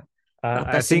 I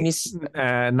think Pessimist.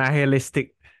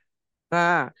 nihilistic.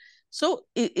 So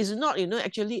it is not,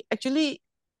 actually,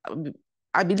 um,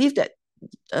 I believe that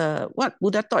what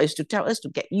Buddha taught is to tell us to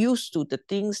get used to the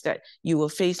things that you will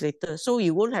face later. So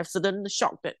you won't have sudden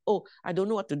shock that, oh, I don't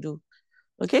know what to do.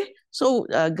 Okay? So,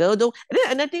 girl, don't. And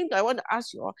then another thing I want to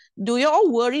ask you all, do you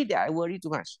all worry that I worry too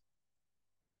much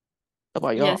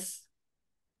about you all? Yes.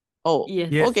 Oh,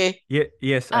 Yes. Yeah, okay.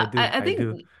 yes, I do. I think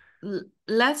do.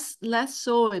 less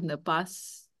so in the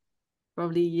past,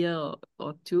 probably year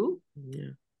or two.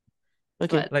 Yeah.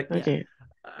 Okay. But Like, yeah. Okay.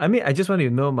 I mean, I just want you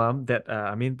to know, Mom, that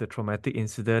the traumatic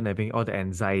incident, all the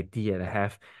anxiety that I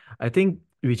have, I think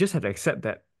we just have to accept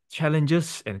that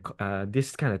challenges and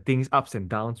this kind of things, ups and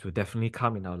downs, will definitely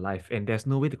come in our life, and there's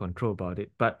no way to control about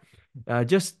it. But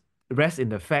just rest in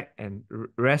the fact and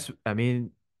rest.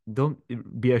 Don't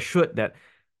be assured that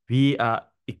we are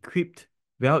equipped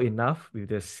well enough with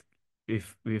this,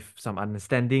 with some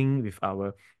understanding, with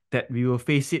our that we will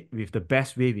face it with the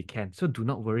best way we can. So do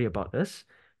not worry about us,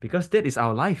 because that is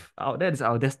our life. That is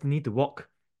our destiny to walk.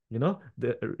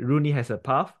 The Rooney has a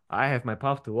path. I have my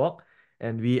path to walk,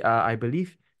 and we are. I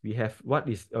believe we have what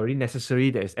is already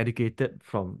necessary. That is educated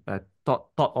from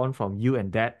taught on from you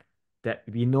and Dad. That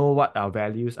we know what our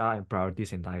values are and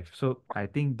priorities in life. So I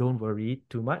think don't worry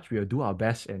too much. We'll do our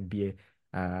best and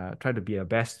try to be our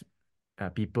best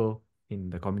people in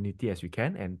the community as we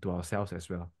can, and to ourselves as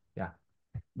well. Yeah.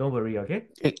 Don't worry, okay?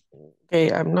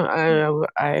 Okay. I'm not.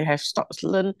 I have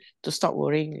learned to stop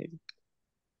worrying.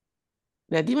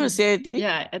 Now, do you want to say anything?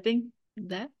 Yeah, I think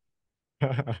that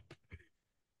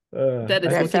Uh, that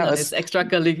is I, I working felt on its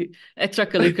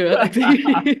extracurricular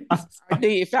activities. I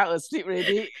think he fell asleep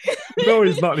already. no,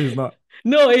 it's not. It's not.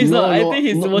 No, he's No, not. I no, think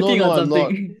he's no, no, working no, on I'm not.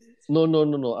 something.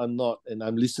 No, I'm not. And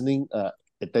I'm listening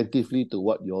attentively to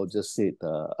what you all just said.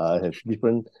 I have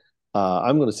different.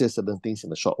 I'm going to say certain things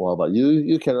in a short while, but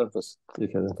you carry on first. You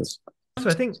carry on first. So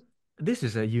I think this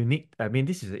is a unique.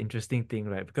 This is an interesting thing,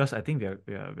 right? Because I think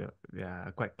we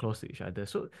are quite close to each other.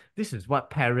 So this is what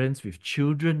parents with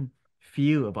children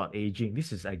feel about aging.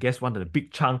 This is, I guess, one of the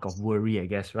big chunk of worry, I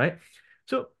guess, right?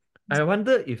 So I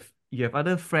wonder if you have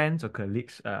other friends or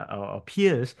colleagues or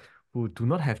peers who do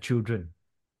not have children.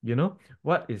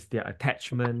 What is their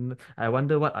attachment? I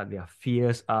wonder what are their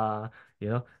fears are.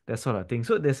 That sort of thing.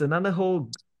 So there's another whole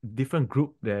different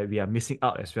group that we are missing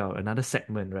out as well. Another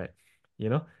segment, right? you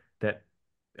know that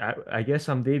I guess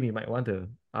someday we might want to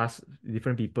ask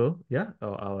different people, yeah,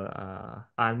 or our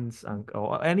aunts, uncle,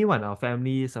 or anyone, our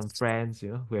family, some friends,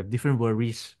 who have different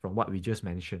worries from what we just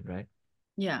mentioned, right?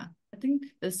 Yeah, I think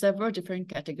there's several different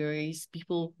categories,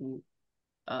 people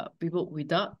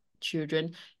without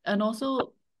children, and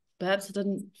also perhaps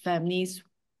certain families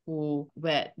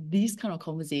where these kind of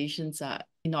conversations are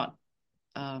not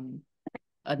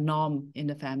a norm in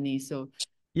the family. So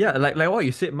Yeah, like what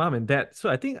you said, mom and dad. So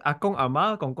I think akong,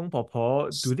 ama, kongkong, popo,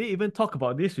 do they even talk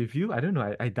about this with you? I don't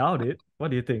know. I doubt it.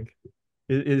 What do you think?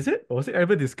 Is it? Was it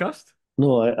ever discussed?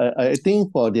 No, I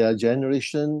think for their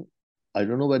generation, I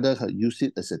don't know whether I use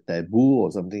it as a taboo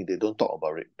or something. They don't talk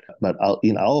about it. But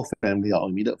in our family, our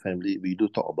immediate family, we do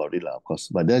talk about it, of course.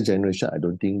 But their generation, I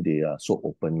don't think they are so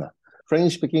open. Frankly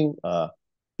speaking,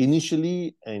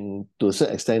 initially and to a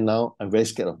certain extent now, I'm very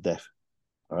scared of death.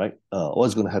 All right,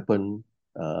 what's going to happen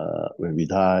when we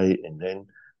die, and then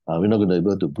we're not going to be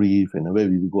able to breathe, and then where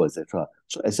we will go, etc.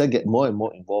 So as I get more and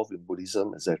more involved in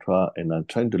Buddhism, etc., and I'm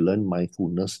trying to learn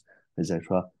mindfulness,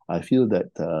 etc., I feel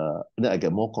that then I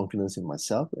get more confidence in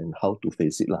myself and how to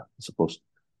face it, I suppose.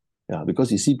 Yeah,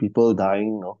 because you see people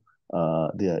dying,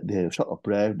 they are short of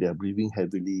breath, they are breathing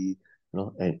heavily,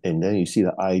 and then you see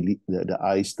the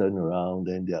eyes turn around,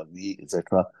 then they are weak,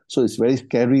 etc. So it's very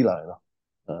scary,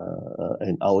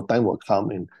 and our time will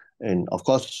come, and of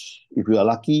course, if we are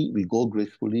lucky, we go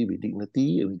gracefully with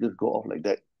dignity, and we just go off like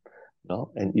that.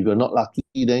 And if you're not lucky,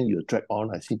 then you drag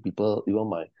on. I see people, even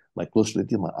my close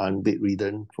relative, my aunt,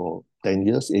 bedridden for 10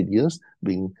 years, 8 years,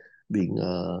 being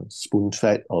spoon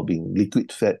fed or being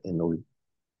liquid fed, with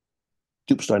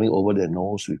tubes running over their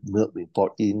nose, with milk being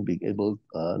poured in, being able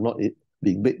not it,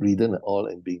 being bedridden at all,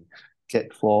 and being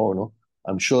cared for.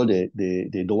 I'm sure they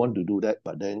don't want to do that,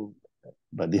 but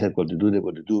they have got to do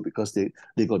what they do, because they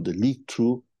got to live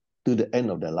through to the end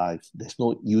of their lives. There's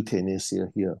no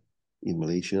euthanasia here in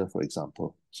Malaysia, for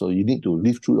example. So you need to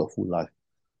live through the full life,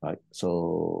 right?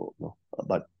 So,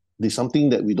 but there's something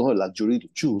that we don't have luxury to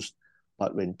choose.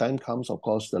 But when time comes, of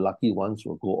course, the lucky ones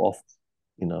will go off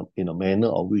in a manner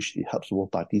of which it helps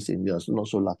both parties, and we are not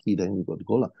so lucky, then we got to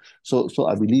go lah. So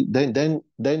I believe then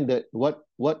that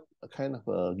what kind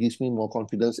of gives me more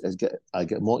confidence as I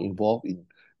get more involved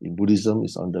in Buddhism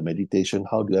is on the meditation.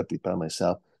 How do I prepare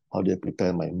myself? How do I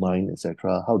prepare my mind,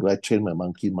 etc.? How do I train my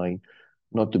monkey mind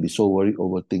not to be so worried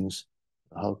over things?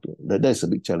 That's a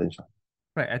big challenge.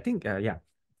 Right. I think, yeah.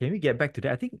 Can we get back to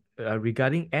that? I think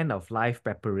regarding end of life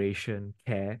preparation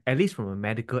care, at least from a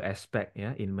medical aspect,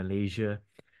 yeah, in Malaysia,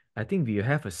 I think we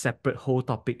have a separate whole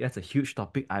topic. That's a huge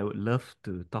topic I would love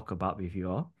to talk about with you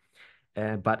all.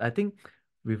 But I think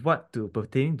with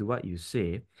pertaining to what you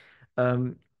say,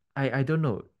 um, I don't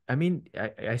know. I mean,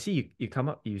 I see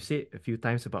you said a few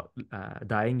times about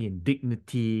dying in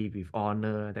dignity, with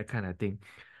honor, that kind of thing.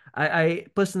 I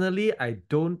personally, I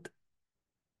don't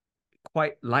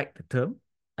quite like the term.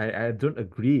 I don't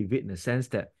agree with it in the sense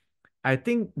that I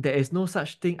think there is no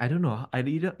such thing. I don't know.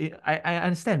 I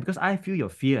understand, because I feel your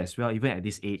fear as well, even at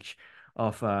this age,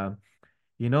 of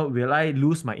will I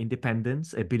lose my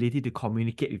independence, ability to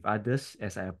communicate with others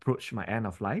as I approach my end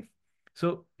of life?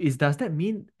 So does that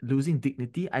mean losing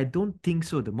dignity? I don't think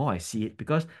so, the more I see it,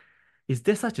 because is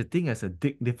there such a thing as a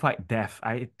dignified death?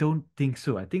 I don't think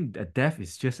so. I think a death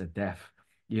is just a death.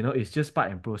 It's just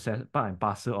part and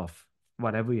parcel of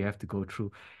whatever you have to go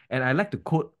through. And I like to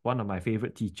quote one of my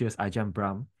favorite teachers, Ajahn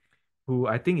Brahm, who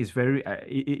I think is very,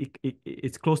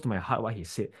 it's close to my heart what he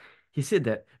said. He said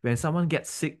that when someone gets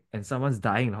sick and someone's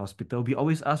dying in the hospital, we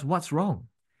always ask, what's wrong?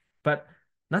 But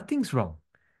nothing's wrong.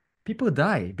 People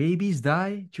die, babies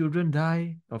die, children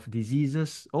die of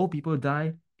diseases, old people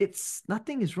die.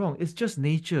 Nothing is wrong. It's just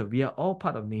nature. We are all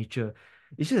part of nature.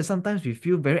 It's just that sometimes we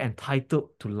feel very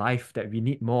entitled to life, that we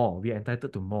need more. We are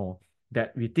entitled to more.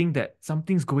 That we think that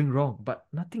something's going wrong, but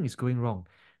nothing is going wrong.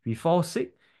 We fall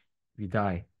sick, we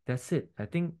die. That's it. I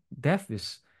think death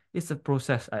it's a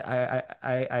process.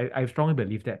 I strongly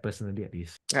believe that, personally, at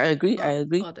least. I agree. I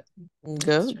agree.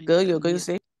 Girl, you're going to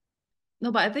say?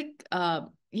 No, but I think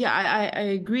yeah, I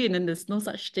agree, and then there's no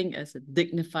such thing as a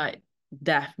dignified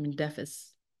death. I mean, death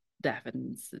is death,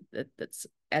 and that's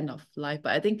end of life.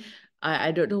 But I think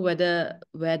I don't know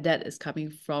where that is coming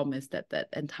from, is that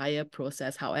entire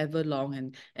process, however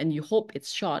long, and you hope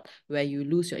it's short, where you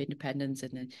lose your independence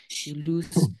and then you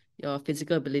lose your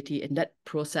physical ability, and that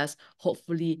process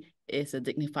hopefully is a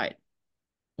dignified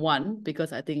one,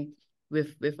 because I think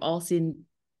we've all seen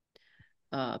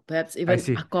perhaps even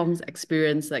see. Akong's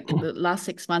experience, like the last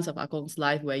 6 months of Akong's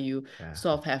life, where you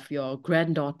sort of have your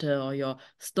granddaughter or your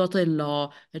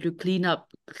daughter-in-law to clean up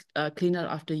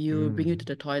after you, bring you to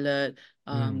the toilet,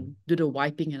 do the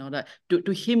wiping and all that.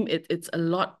 To him, it's a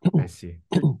lot I see.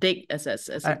 to take as a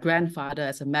I, grandfather,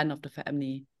 as a man of the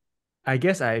family. I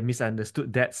guess I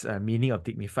misunderstood that's meaning of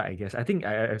dignified. I guess I think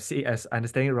I see as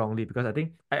understanding it wrongly, because I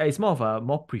think it's more of a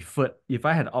more preferred. If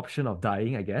I had the option of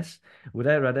dying, I guess I'd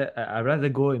rather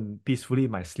go in peacefully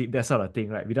in my sleep, that sort of thing,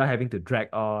 right? Without having to drag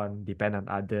on, depend on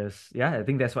others. Yeah, I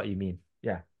think that's what you mean.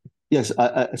 Yeah. Yes,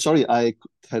 sorry, I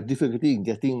have difficulty in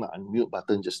getting my unmute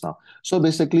button just now. So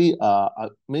basically,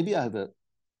 maybe I have a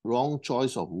wrong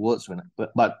choice of words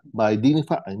but by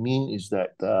dignified I mean is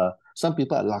that some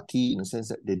people are lucky in the sense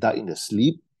that they die in their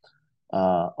sleep,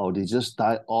 or they just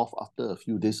die off after a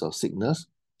few days of sickness.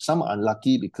 Some are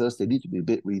unlucky because they need to be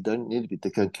bedridden, need to be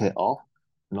taken care of,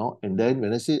 And then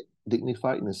when I say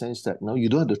dignified, in the sense that you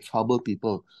don't have to trouble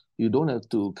people, you don't have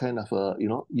to kind of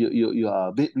you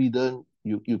are bedridden,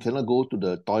 you cannot go to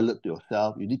the toilet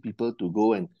yourself. You need people to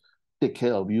go and take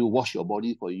care of you, wash your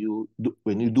body for you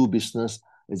when you do business,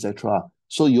 etc.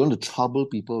 So you want to trouble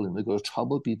people, and you got to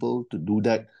trouble people to do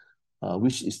that,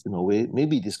 which is in a way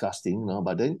maybe disgusting,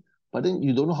 but then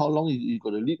you don't know how long you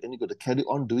got to live, and you got to carry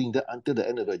on doing that until the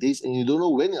end of your days, and you don't know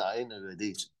when you are end of your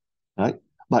days, right?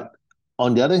 But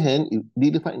on the other hand, it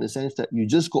dignified in the sense that you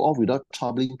just go off without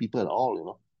troubling people at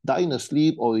all, die in a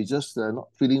sleep, or you just not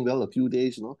feeling well a few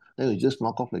days, then you just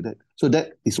knock off like that. So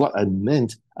that is what I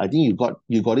meant. I think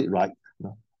you got it right,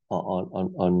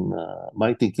 on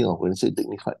my thinking of when I say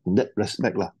dignified in that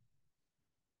respect, lah.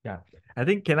 Yeah, I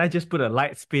think, can I just put a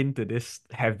light spin to this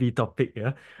heavy topic?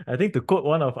 Yeah, I think, to quote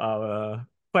one of our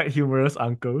quite humorous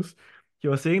uncles, he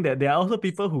was saying that there are also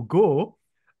people who go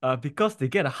because they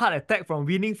get a heart attack from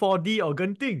winning 4D or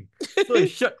Genting. So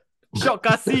it's shock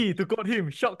kasi, to quote him,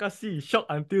 shock kasi, shock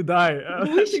until die.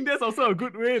 I think that's also a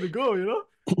good way to go,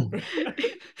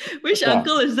 Which Yeah.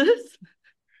 uncle is this?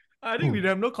 I think we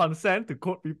have no consent to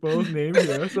quote people's name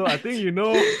here, so I think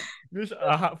which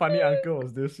funny uncle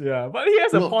was this. Yeah, but he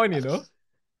has a No, point,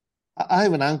 I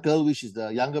have an uncle which is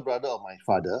the younger brother of my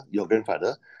father, your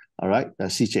grandfather. All right,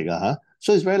 Si Chek, huh?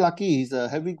 So he's very lucky. He's a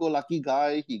happy-go-lucky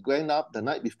guy. He went up the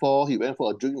night before. He went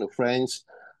for a drink with friends,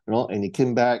 and he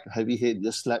came back heavy head,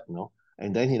 just slept,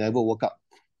 and then he never woke up.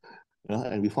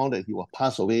 And we found that he was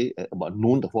passed away at about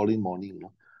noon the following morning.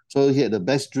 So he had the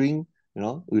best drink,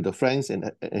 with the friends,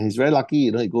 and he's very lucky.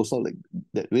 It goes on like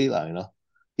that way,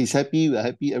 He's happy. We're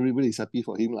happy. Everybody's happy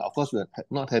for him, Of course, we're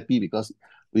not happy because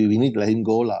we need to let him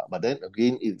go, But then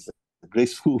again, it's a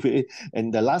graceful way.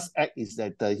 And the last act is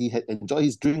that he had enjoyed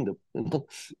his drink.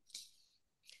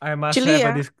 I must Actually,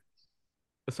 have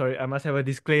I must have a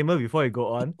disclaimer before you go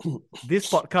on.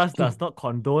 This podcast does not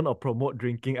condone or promote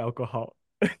drinking alcohol.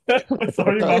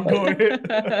 Sorry, Mom, go ahead.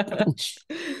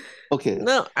 Okay.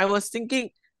 no, I was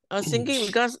thinking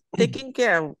because taking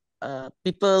care of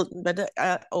people, whether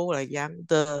old or young,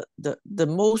 the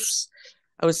most,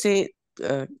 I would say,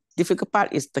 difficult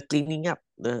part is the cleaning up,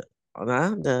 the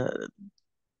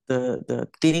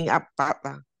cleaning up part.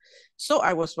 So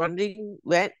I was wondering,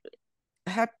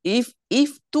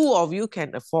 if two of you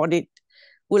can afford it,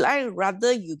 will I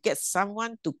rather you get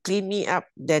someone to clean me up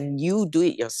than you do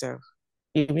it yourself?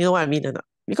 You know what I mean or not?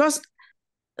 Because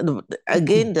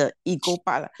again, the ego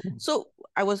part. So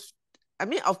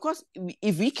of course,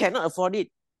 if we cannot afford it,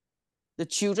 the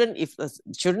children, if the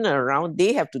children are around,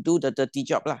 they have to do the dirty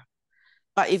job lah.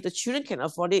 But if the children can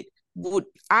afford it, would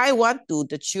I want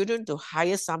the children to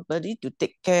hire somebody to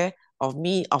take care of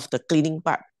me of the cleaning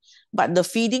part? But the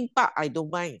feeding part, I don't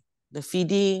mind. The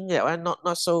feeding, that one,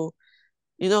 not so.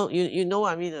 You know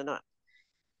what I mean or not?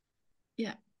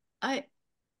 Yeah, I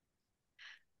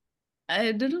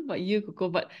don't know about you, Coco,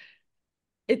 but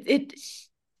it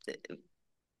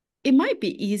might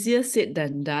be easier said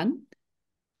than done.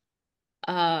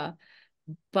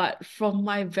 But from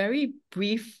my very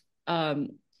brief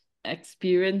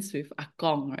experience with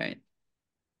Akong, right?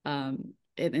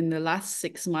 In the last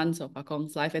 6 months of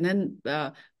Akong's life, and then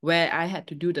where I had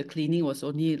to do the cleaning was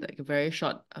only like a very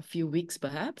short, a few weeks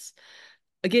perhaps.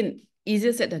 Again,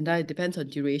 easier said than done. It depends on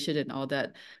duration and all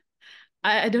that.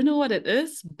 I don't know what it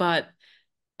is, but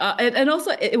and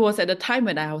also it was at a time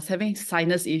when I was having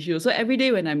sinus issues. So every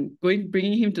day when I'm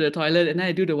bringing him to the toilet, and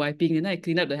I do the wiping, and I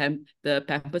clean up the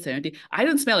pampers and everything, I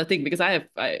don't smell a thing because I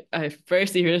have very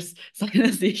serious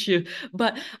sinus issue.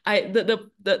 But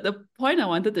the point I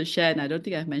wanted to share, and I don't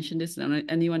think I've mentioned this to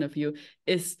any one of you,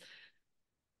 is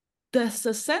there's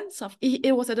a sense of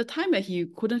it was at a time where he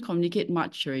couldn't communicate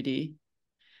much already,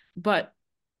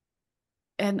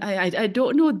 and I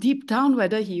don't know deep down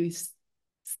whether he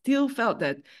still felt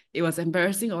that it was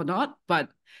embarrassing or not, but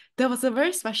there was a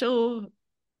very special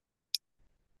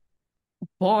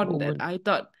bond that Moment. I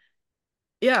thought,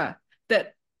 yeah,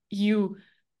 that you,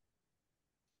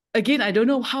 again, I don't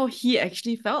know how he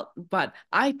actually felt, but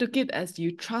I took it as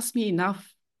you trust me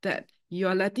enough that you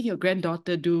are letting your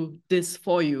granddaughter do this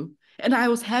for you. And I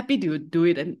was happy to do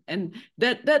it. And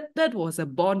that was a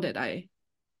bond that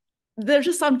there's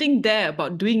just something there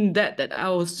about doing that I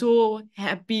was so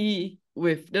happy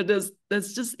with. There's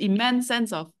just immense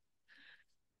sense of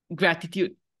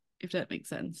gratitude, if that makes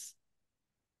sense.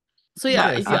 So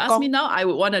yeah, But if Yes, you ask me Akong, now, I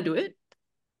would want to do it.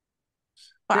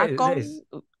 but that is.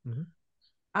 Mhm.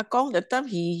 Akong, that time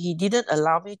he didn't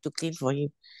allow me to clean for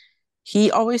him.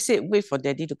 He always said, wait for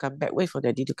daddy to come back, wait for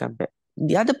daddy to come back.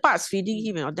 The other parts, feeding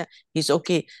him and all that, he's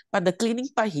okay. But the cleaning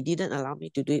part, he didn't allow me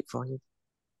to do it for him.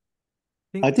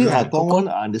 I think Yeah, Akong Koko. want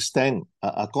to understand.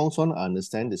 Akong want to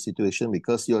understand the situation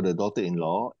because you're the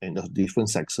daughter-in-law and of different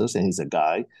sexes, and he's a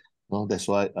guy. No, that's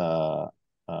why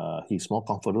he's more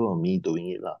comfortable on me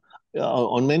doing it lah.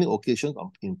 On many occasions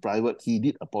in private, he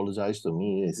did apologize to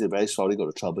me. He said, "Very sorry,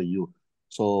 got to trouble you."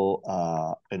 So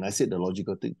and I said the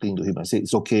logical thing to him. I said,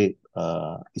 "It's okay.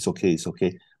 It's okay. It's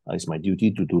okay. It's my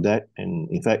duty to do that."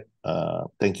 And in fact,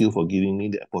 thank you for giving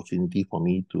me the opportunity for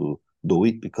me to do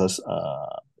it because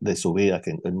there's a way I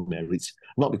can earn merits.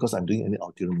 Not because I'm doing any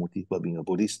ulterior motive, but being a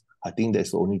Buddhist, I think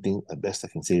that's the only thing at best I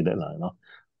can say that, you know.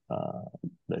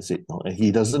 That's it. No? And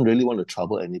he doesn't really want to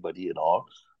trouble anybody at all.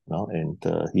 No? And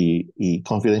he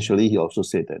confidentially, he also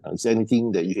said that, is there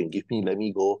anything that you can give me? Let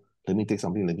me go. Let me take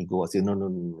something, let me go. I said, no, no,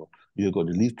 no, no. You've got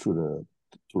to live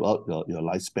throughout your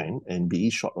lifespan and be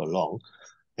it short or long.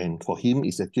 And for him,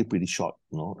 it's actually pretty short.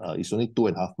 It's only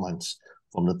 2.5 months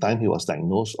from the time he was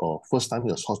diagnosed or first time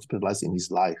he was hospitalized in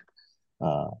his life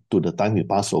to the time he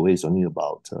passed away is only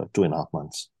about 2.5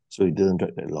 months. So it didn't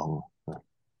drag that long.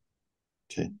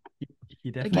 Okay.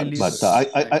 He definitely Again, lives.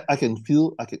 I can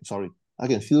feel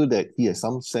that he has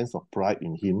some sense of pride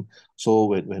in him. So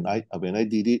when I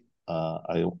did it,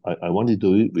 I wanted to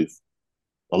do it with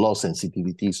a lot of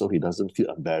sensitivity, so he doesn't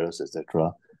feel embarrassed,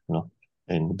 etc. You know,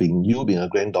 and being a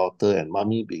granddaughter and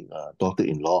mommy being a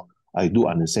daughter-in-law, I do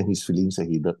understand his feelings, and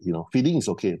feeling is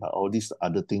okay, but all these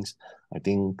other things, I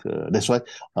think that's why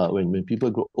when people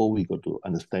grow old, we got to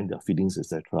understand their feelings,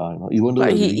 etc. Even though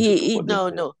But we're willing to do he for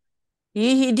them. no.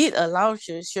 He did allow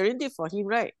Sherin did for him,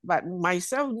 right? But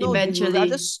myself, no, he would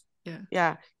rather, eventually,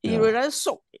 yeah. he Yeah, would rather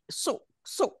soak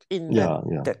in yeah,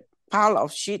 yeah. that pile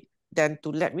of shit than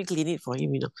to let me clean it for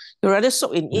him, He would rather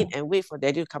soak in it Mm. and wait for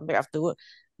daddy to come back afterward.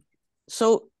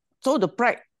 So the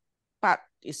pride part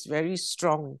is very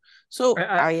strong. So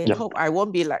I Yep. hope I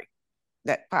won't be like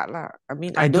that part lah. I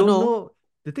mean, I I don't don't know. know.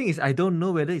 The thing is, I don't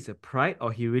know whether it's a pride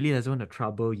or he really doesn't want to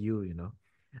trouble you,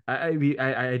 I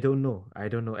don't know. I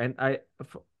don't know. And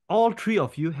all three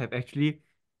of you have actually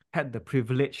had the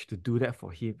privilege to do that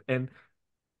for him. And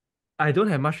I don't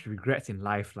have much regrets in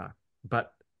life, lah.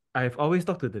 But I've always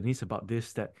talked to Denise about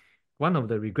this, that one of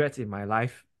the regrets in my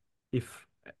life, if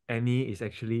any, is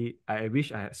actually I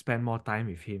wish I had spent more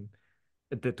time with him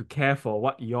to care for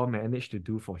what you all managed to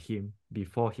do for him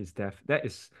before his death. That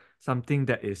is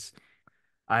something that is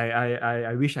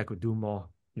I wish I could do more,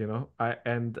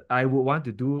 I would want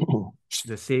to do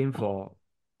the same for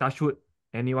Touchwood,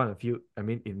 any one of you. I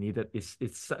mean, if needed,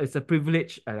 it's a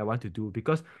privilege and I want to do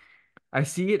because I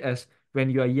see it as when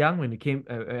you are young, when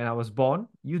I was born,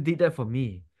 you did that for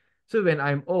me. So when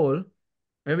I'm old,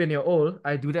 and when you're old,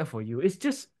 I do that for you. It's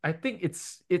just, I think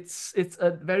it's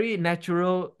a very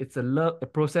natural, it's a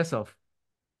process of,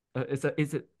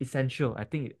 it's essential. I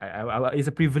think it's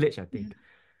a privilege. I think.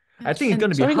 Yeah. I think it's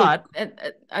And gonna be Sorry, hard.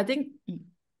 I think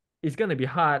It's gonna be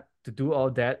hard to do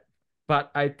all that, but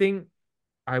I think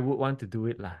I would want to do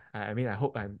it lah. I mean, I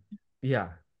hope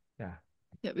yeah, yeah.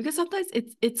 yeah, because sometimes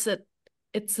it's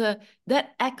a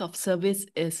that act of service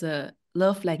is a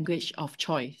love language of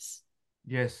choice.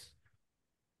 Yes.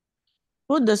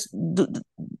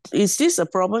 is this a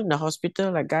problem in the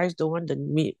hospital? Like guys don't want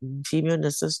the female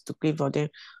nurses to clean for them,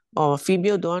 or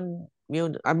female don't want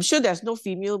male? I'm sure there's no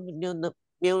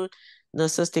male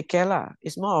nurses take care lah.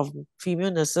 It's more of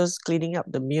female nurses cleaning up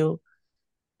the male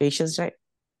patients, right?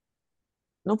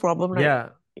 No problem, right? Yeah.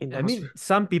 In the I mean, hospital.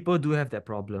 some people do have that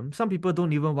problem. Some people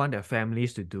don't even want their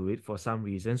families to do it for some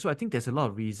reason. So I think there's a lot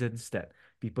of reasons that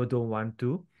people don't want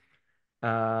to.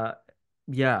 Uh,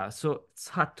 yeah. So it's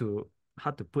hard to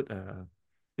put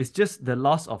it's just the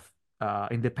loss of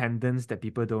independence that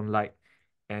people don't like,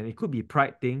 and it could be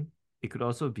pride thing. It could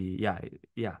also be yeah,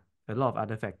 a lot of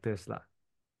other factors lah,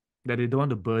 that they don't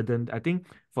want to burden. I think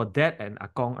for that and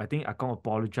Akong, I think Akong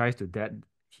apologized to that.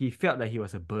 He felt that he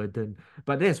was a burden.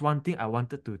 But there's one thing I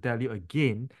wanted to tell you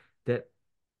again, that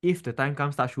if the time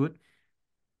comes, touch wood,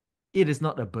 it is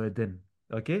not a burden.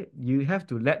 Okay, you have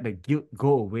to let the guilt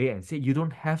go away and say you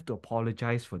don't have to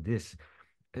apologize for this.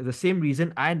 The same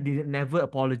reason I never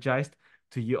apologized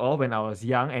to you all when I was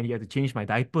young and you had to change my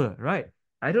diaper, right?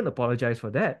 I don't apologize for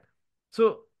that.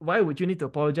 So why would you need to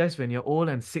apologize when you're old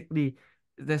and sickly?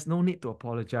 There's no need to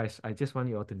apologize. I just want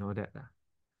you all to know that.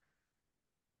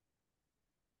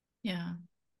 Yeah.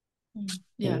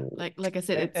 Yeah, like I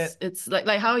said, And it's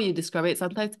like how you describe it.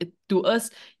 Sometimes to us,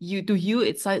 to you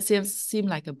it seem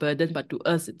like a burden, but to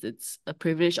us it's a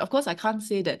privilege. Of course, I can't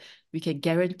say that we can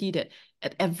guarantee that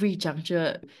at every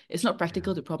juncture. It's not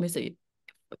practical to promise that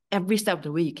every step of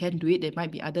the way you can do it. There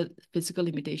might be other physical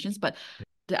limitations, but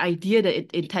the idea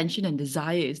that intention and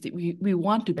desire is that we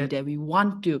want to be and there. We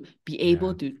want to be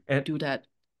able to and do that.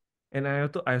 And I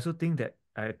also think that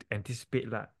I anticipate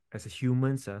lah, as a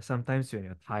humans, sometimes when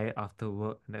you're tired after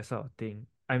work and that sort of thing,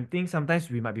 I think sometimes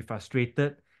we might be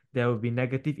frustrated. There will be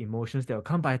negative emotions that will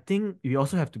come, but I think we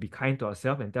also have to be kind to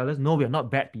ourselves and tell us, no, we are not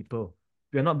bad people.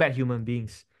 We are not bad human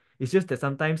beings. It's just that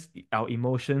sometimes our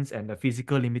emotions and the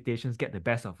physical limitations get the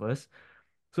best of us.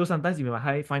 So sometimes you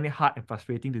might find it hard and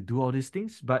frustrating to do all these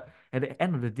things, but at the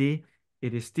end of the day,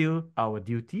 it is still our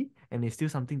duty and it's still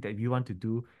something that we want to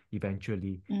do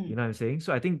eventually. You know what I'm saying?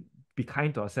 So I think be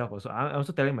kind to ourselves also. I'm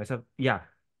also telling myself, yeah,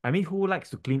 I mean, who likes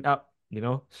to clean up,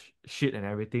 shit and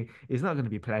everything? It's not going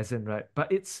to be pleasant, right? But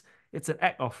it's an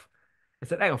act of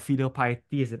filial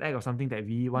piety. It's an act of something that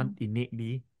we want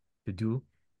innately to do.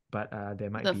 But there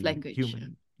might Love be language.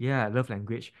 love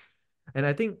language. And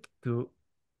I think to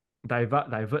divert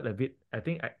a bit. I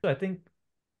think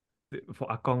for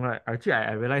Akong, right? Actually,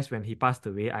 I realized when he passed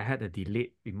away, I had a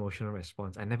delayed emotional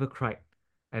response. I never cried.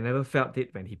 I never felt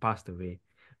it when he passed away.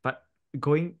 But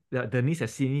Denise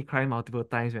has seen me cry multiple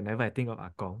times whenever I think of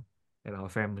Akong and our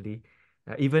family.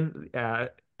 Even I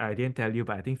didn't tell you,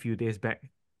 but I think few days back,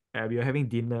 we were having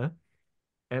dinner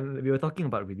and we were talking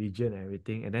about religion and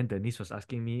everything. And then Denise was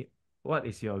asking me, "What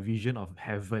is your vision of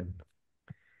heaven?"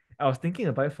 I was thinking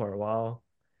about it for a while,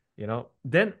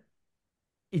 Then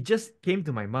it just came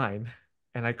to my mind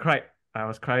and I cried. I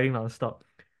was crying nonstop.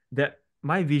 That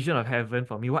my vision of heaven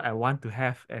for me, what I want to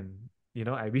have and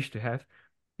I wish to have,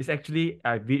 is actually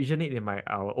I vision it in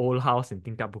our old house in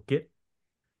Tingkat Bukit.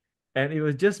 And it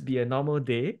would just be a normal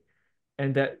day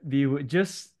and that we would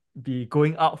just be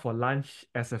going out for lunch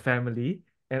as a family.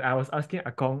 And I was asking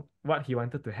Akong what he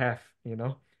wanted to have,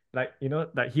 like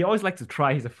he always likes to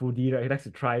try. He's a foodie, right? He likes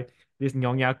to try this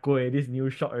Nyonya Kueh, this new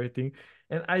shop, everything.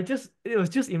 And it was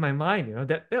just in my mind,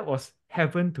 that was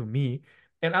heaven to me.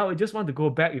 And I would just want to go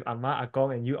back with Amma,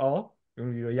 Akong, and you all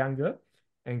when we were younger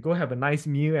and go have a nice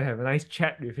meal and have a nice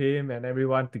chat with him and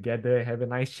everyone together, have a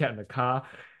nice chat in the car.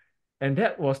 And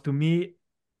that was to me,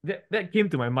 that came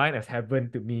to my mind as heaven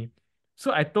to me.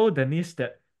 So I told Denise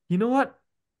that, you know what?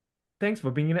 Thanks for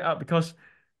bringing it up because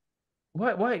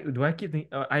why do I keep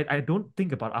thinking? I don't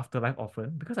think about afterlife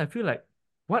often because I feel like,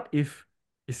 what if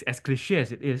it's as cliche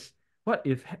as it is? What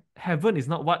if heaven is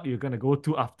not what you're gonna go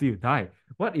to after you die?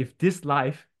 What if this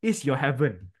life is your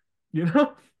heaven? You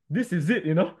know, this is it.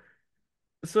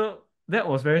 So that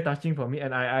was very touching for me,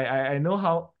 and I know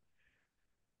how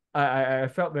I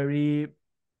felt very.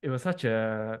 It was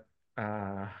uh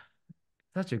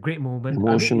such a great moment. I mean,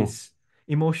 Emotional. it's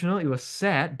emotional. It was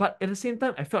sad, but at the same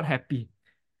time, I felt happy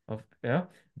of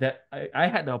that I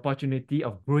had the opportunity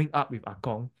of growing up with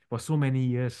Akong for so many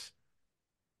years.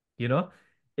 You know,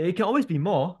 it can always be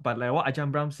more, but like what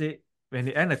Ajahn Brahm said, when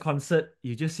you end a concert,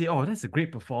 you just say, "Oh, that's a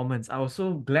great performance." I was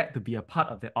so glad to be a part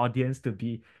of the audience, to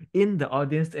be in the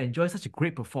audience, to enjoy such a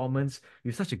great performance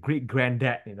with such a great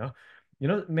granddad.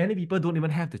 Many people don't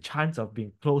even have the chance of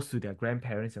being close to their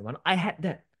grandparents and whatnot. I had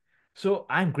that, so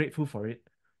I'm grateful for it.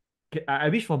 Okay, I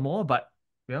wish for more, but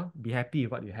be happy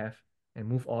with what you have and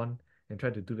move on and try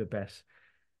to do the best.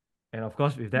 And of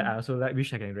course, with that, I also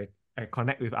wish I can I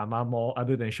connect with Amma more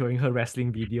other than showing her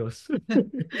wrestling videos.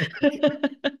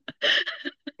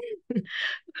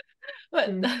 But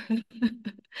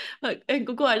and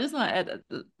Coco, I just want to add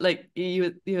that, like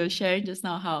you were sharing just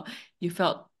now how you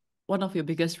felt one of your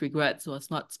biggest regrets was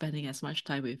not spending as much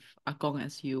time with Akong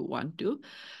as you want to.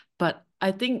 But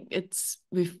I think it's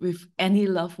with any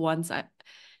loved ones,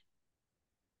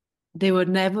 they will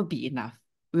never be enough.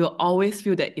 We will always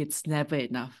feel that it's never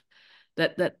enough.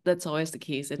 That's always the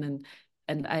case. And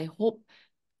I hope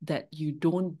that you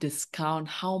don't discount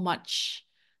how much.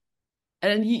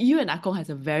 And you and Akong has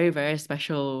a very, very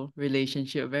special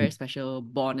relationship, very special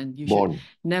bond, and you should Bond.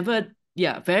 never,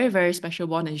 yeah, very, very special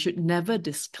bond, and you should never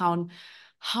discount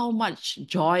how much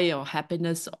joy or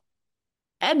happiness,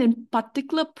 and in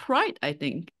particular pride, I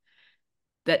think,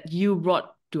 that you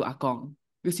brought to Akong,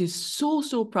 because he's so,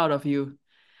 so proud of you.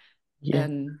 Yeah.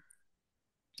 And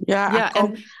Yeah, yeah,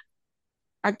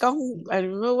 Akong, and I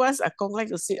remember once Akong like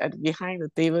to sit behind the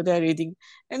table there reading.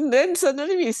 And then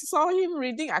suddenly we saw him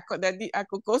reading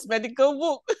Akoko's medical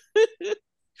book.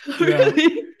 Yeah.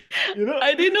 really, You know,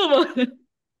 I didn't know about it.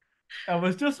 I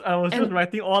was just And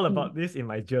writing all mm, about this in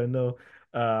my journal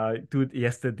to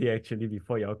yesterday actually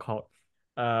before y'all called.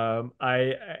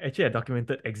 I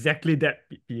documented exactly that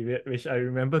period which I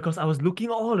remember because I was looking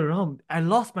all around. I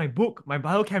lost my book, my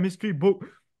biochemistry book,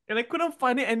 and I couldn't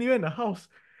find it anywhere in the house.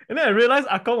 And then I realized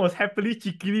Akong was happily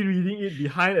cheekily reading it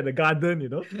behind at the garden, you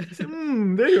know. I said,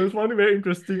 then he was finding it very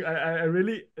interesting. I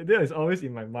really that is always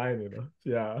in my mind, you know.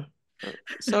 Yeah.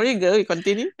 Sorry, girl, you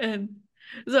continue. and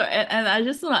and I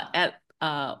just want to add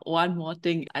one more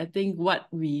thing. I think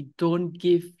what we don't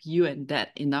give you and Dad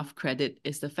enough credit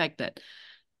is the fact that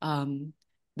um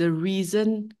the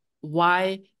reason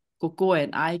why Coco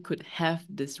and I could have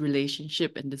this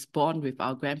relationship and this bond with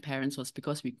our grandparents was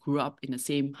because we grew up in the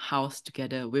same house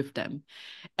together with them.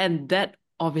 And that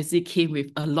obviously came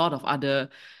with a lot of other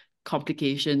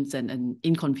complications and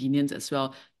inconvenience as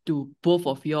well to both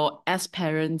of you as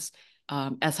parents,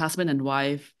 as husband and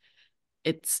wife.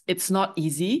 It's not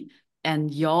easy,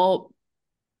 and y'all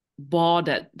bore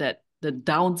that the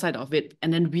downside of it,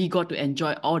 and then we got to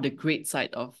enjoy all the great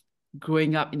side of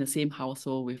growing up in the same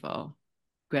household with our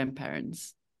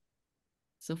grandparents.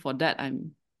 So for that,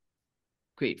 I'm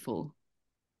grateful.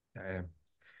 I am.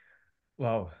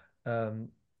 Wow.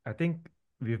 I think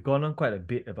we've gone on quite a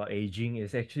bit about aging.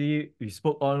 It's actually we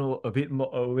spoke on a bit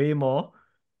more, way more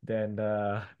than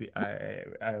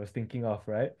I was thinking of,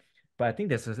 right? But I think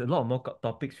there's a lot more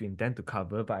topics we intend to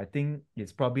cover, but I think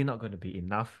it's probably not going to be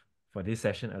enough for this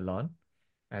session alone.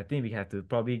 I think we have to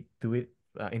probably do it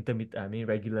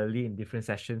regularly in different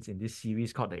sessions in this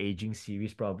series called the Aging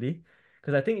series, probably.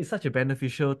 Because I think it's such a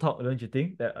beneficial talk, don't you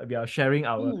think? That we are sharing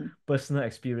our Mm. personal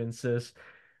experiences,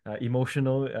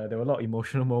 emotional. There were a lot of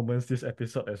emotional moments this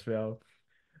episode as well.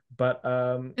 But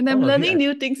And I'm all of it, learning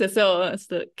new things as well. As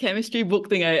the chemistry book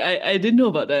thing, I didn't know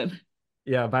about that.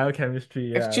 yeah,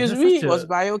 biochemistry, yeah, Excuse that's me, such it was a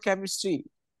biochemistry.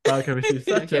 biochemistry, is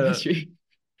such a Biochemistry.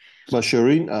 But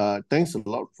Shireen, thanks a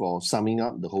lot for summing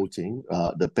up the whole thing.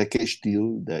 The package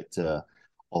deal that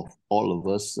of all of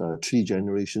us, three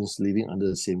generations living under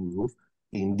the same roof,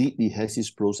 indeed it has its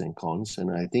pros and cons,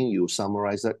 and I think you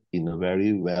summarize that in a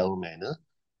very well manner.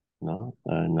 No?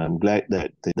 And I'm glad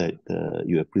that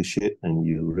you appreciate and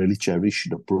you really cherish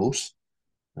the pros.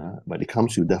 But it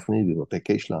comes with definitely with a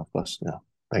package, lah, of course. Yeah,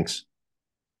 thanks.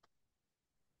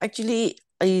 Actually,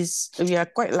 we are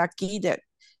quite lucky that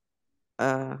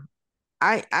uh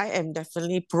I am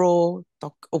definitely pro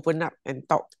open up and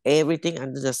talk everything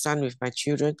under the sun with my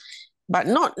children, but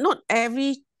not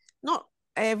every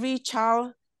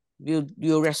child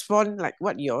will respond like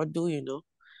what you all do, you know.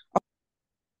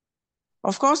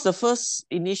 Of course, the first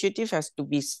initiative has to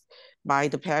be by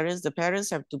the parents. The parents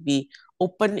have to be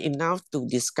open enough to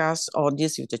discuss all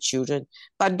this with the children.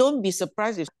 But don't be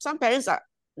surprised if some parents are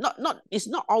not. It's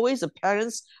not always the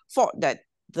parents' fault that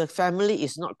the family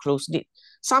is not close knit.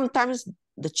 Sometimes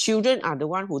the children are the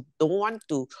one who don't want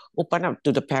to open up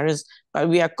to the parents. But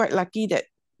we are quite lucky that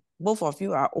both of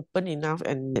you are open enough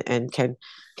and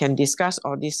can discuss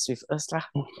all this with us lah.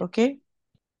 Okay.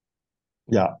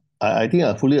 Yeah, I think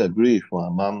I fully agree with my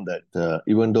mom that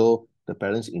even though the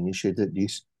parents initiated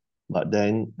this, but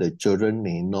then the children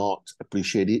may not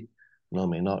appreciate it, no,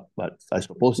 may not. But I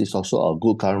suppose it's also a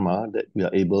good karma that we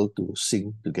are able to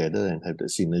sing together and have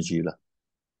the synergy, lah.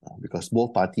 Because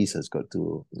both parties has got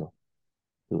to,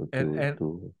 and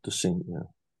to sing. Yeah.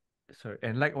 sorry,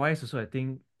 and likewise also I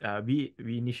think we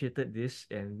initiated this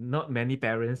and not many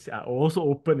parents are also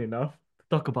open enough to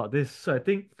talk about this. So I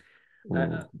think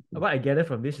Mm. what I gather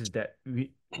from this is that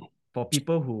we for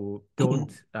people who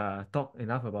don't talk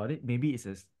enough about it, maybe it's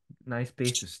a nice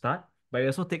place to start, but it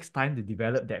also takes time to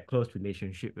develop that close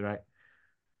relationship, right?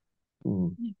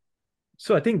 Mm.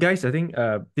 So I think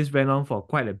this went on for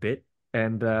quite a bit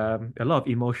and a lot of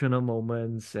emotional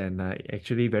moments and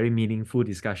actually very meaningful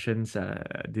discussions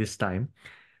this time.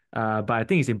 But I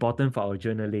think it's important for our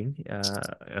journaling,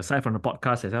 aside from the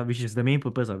podcast as well, which is the main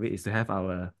purpose of it, is to have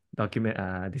our document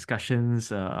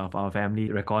discussions of our family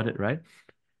recorded, right?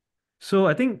 So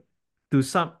I think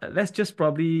let's just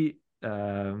probably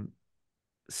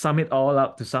sum it all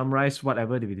up to summarize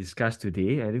whatever that we discussed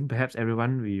today. I think perhaps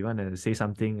everyone, we want to say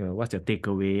something. What's your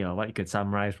takeaway, or what you could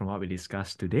summarize from what we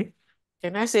discussed today?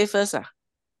 Can I say first? There's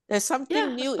Yeah,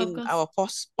 something new of in course. our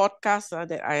podcast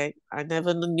that I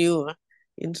never knew.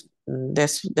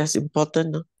 That's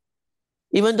important.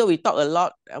 Even though we talk a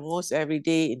lot almost every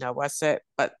day in our WhatsApp,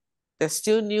 but there's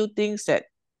still new things that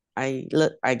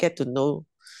I get to know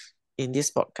in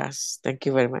this podcast. Thank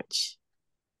you very much.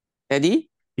 Eddie?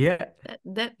 Yeah,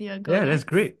 Yeah, go yeah, that's ahead.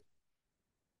 great.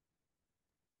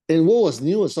 And what was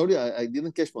new? Sorry, I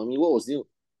didn't catch mommy. What was new?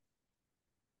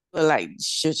 Like,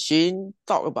 should she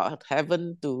talk about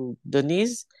heaven to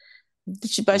Denise?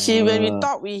 But when we Uh,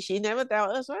 talk, she never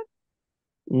tell us, what?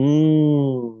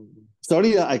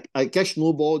 Sorry, I catch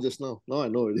no ball just now. Now I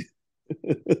know already.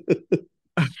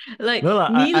 Like No,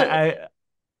 me,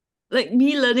 like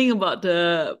me learning about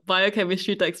the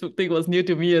biochemistry textbook thing was new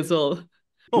to me as well.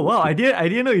 oh wow, I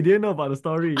didn't know you didn't know about the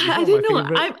story. It's I one of my didn't know.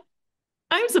 favorite.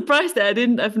 I'm surprised that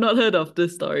I've not heard of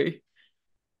this story.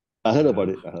 I heard about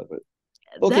Yeah. it. I heard about it.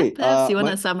 That Okay. perhaps you want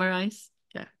My to summarize?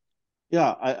 Yeah.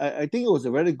 Yeah, I think it was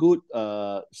a very good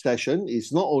session.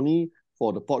 It's not only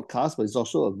for the podcast, but it's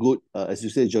also a good, as you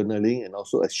say, journaling and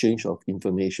also exchange of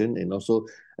information and also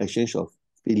exchange of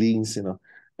feelings,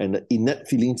 and the innate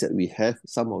feelings that we have.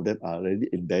 Some of them are already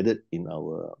embedded in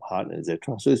our heart,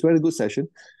 etc. So it's a very good session,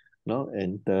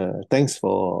 and thanks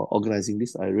for organizing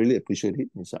this. I really appreciate it.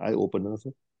 It's an eye opener.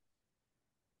 Also.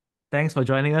 Thanks for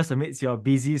joining us amidst your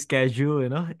busy schedule,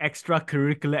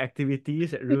 extracurricular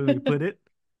activities, that really put it.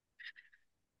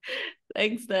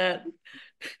 Thanks, Dad.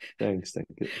 Thank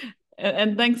you.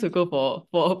 And thanks, Uko,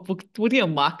 for putting a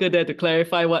marker there to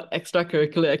clarify what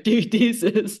extracurricular activities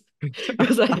is.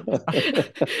 Because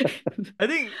I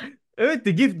think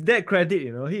to give that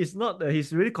credit, he's not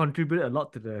he's really contributed a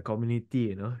lot to the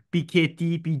community,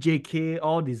 PKT, PJK,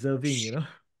 all deserving.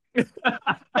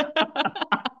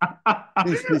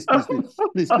 Please,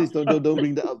 don't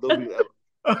bring that up. Don't bring that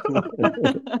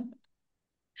up.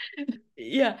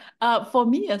 yeah, for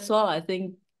me as well, I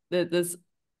think that there's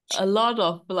a lot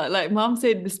of like Mom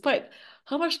said, despite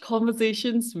how much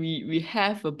conversations we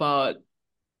have about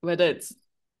whether it's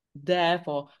there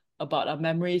for about our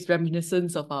memories,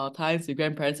 reminiscence of our times with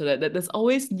grandparents, so that there's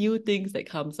always new things that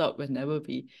comes up whenever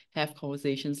we have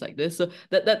conversations like this. So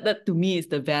that to me is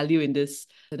the value in this.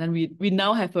 And then we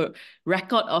now have a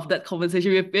record of that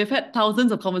conversation. We've had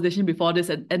thousands of conversations before this,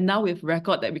 and now we have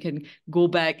record that we can go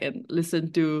back and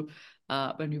listen to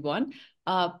when we want.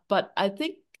 But I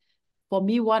think for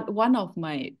me, one of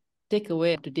my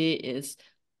takeaway today is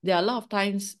there are a lot of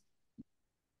times,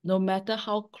 no matter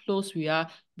how close we are,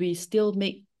 we still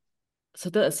make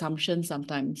certain assumptions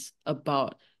sometimes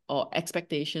about or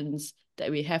expectations that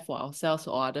we have for ourselves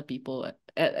or other people,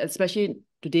 especially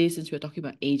today since we're talking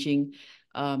about aging.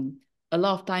 A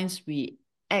lot of times we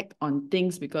act on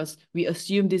things because we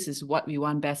assume this is what we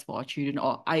want best for our children,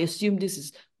 or I assume this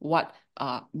is what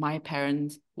my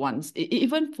parents wants.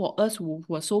 Even for us who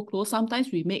are so close,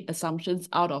 sometimes we make assumptions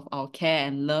out of our care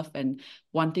and love and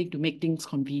wanting to make things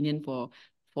convenient for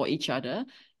each other.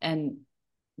 And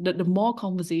the more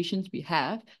conversations we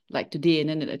have, like today, and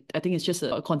then I think it's just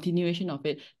a continuation of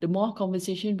it. The more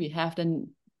conversation we have, then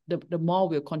the more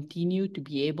we'll continue to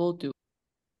be able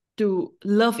to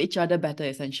love each other better,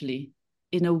 essentially,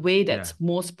 in a way Yeah. that's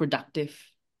most productive.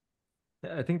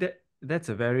 I think that's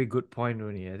a very good point,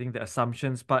 Rooney. I think the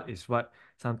assumptions part is what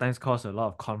sometimes cause a lot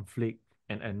of conflict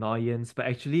and annoyance, but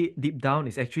actually deep down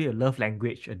it's actually a love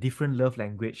language, a different love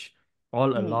language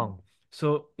all Mm. along.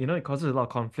 So, it causes a lot of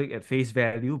conflict at face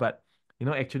value, but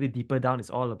actually deeper down it's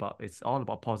all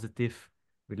about positive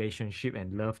relationship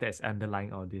and love that's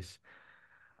underlying all this.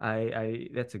 I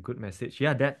that's a good message.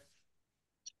 Yeah, that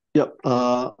Yep.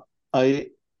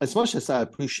 I as much as I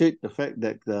appreciate the fact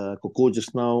that Coco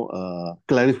just now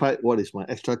clarified what is my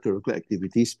extracurricular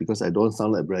activities because I don't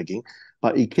sound like bragging,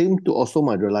 but it came to also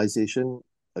my realization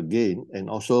again and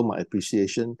also my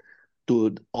appreciation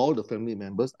to all the family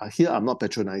members. Here I'm not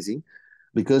patronizing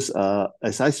because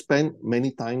as I spent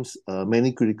many times,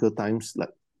 many critical times like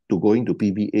to going to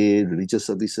PBA, religious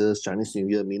services, Chinese New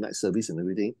Year, midnight service and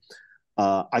everything,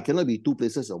 I cannot be two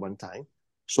places at one time.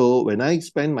 So when I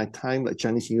spend my time like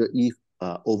Chinese New Year Eve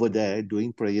over there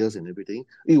doing prayers and everything,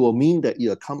 it will mean that it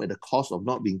will come at the cost of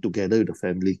not being together with the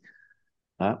family.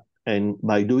 And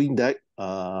by doing that,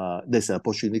 there's an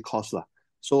opportunity cost.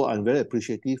 So I'm very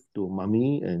appreciative to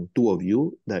Mummy and two of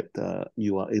you that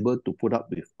you are able to put up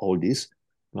with all this.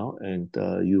 And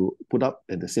you put up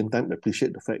at the same time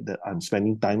appreciate the fact that I'm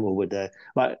spending time over there.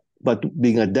 But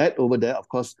being a dad over there, of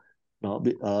course,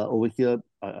 over here,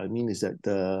 I mean is that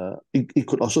it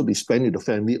could also be spent with the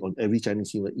family on every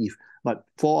Chinese New Year Eve. But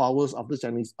 4 hours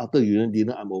after Union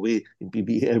dinner, I'm away in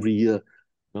PBA every year,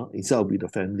 instead of with the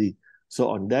family. So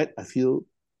on that, I feel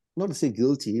not to say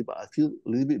guilty, but I feel a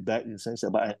little bit bad in the sense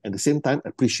that, but at the same time,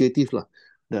 appreciative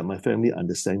that my family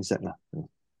understands that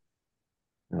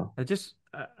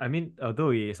I mean, although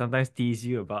we sometimes tease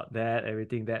you about that,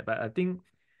 everything that, but I think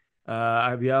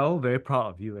we are all very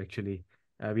proud of you actually.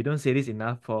 We don't say this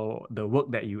enough for the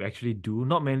work that you actually do.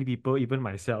 Not many people, even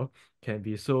myself, can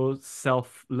be so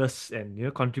selfless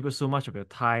and contribute so much of your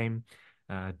time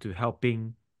to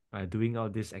helping doing all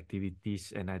these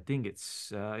activities. And I think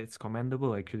it's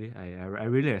commendable actually. I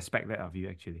really respect that of you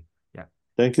actually. Yeah.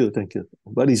 Thank you, thank you.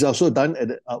 But it's also done at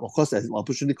of course, as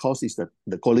opportunity cost is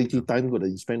the quality Yeah. time that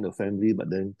you spend with the family. But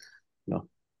then,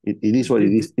 it is what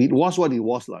it is. It was what it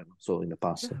was like. So in the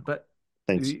past. Yeah, but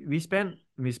Thanks. we spend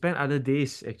other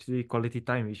days actually quality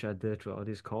time with each other through all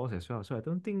these calls as well. So I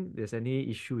don't think there's any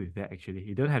issue with that actually.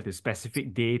 You don't have the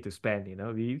specific day to spend,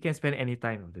 we can spend any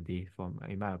time of the day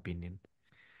in my opinion.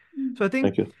 So I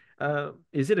Thank think you.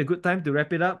 is it a good time to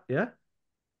wrap it up? Yeah.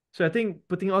 So I think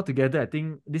putting it all together, I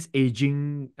think this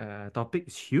aging topic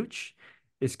is huge.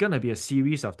 It's gonna be a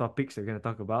series of topics we're gonna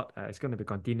talk about. It's gonna be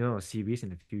continuing a series in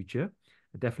the future.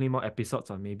 Definitely more episodes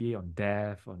on maybe on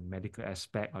death, on medical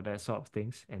aspect, or that sort of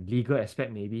things, and legal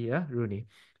aspect maybe, yeah, Rooney.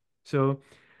 So,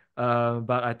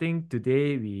 but I think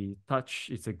today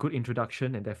it's a good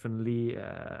introduction and definitely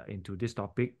into this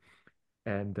topic,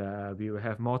 and we will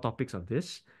have more topics of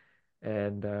this,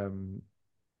 and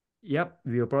yep,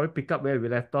 we'll probably pick up where we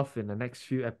left off in the next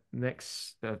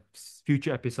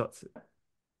future episodes.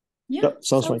 Yeah, Yep,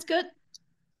 sounds fine. good.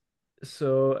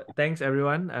 So thanks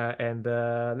everyone, and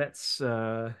let's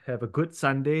have a good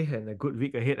Sunday and a good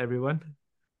week ahead, everyone.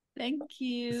 Thank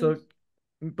you. So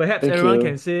perhaps Thank everyone you.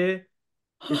 can say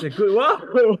it's a good wow.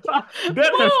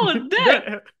 That has Whoa,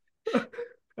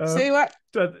 that. Say what?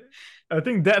 So I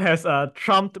think Dad has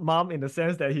trumped Mom in the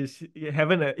sense that he's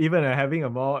having a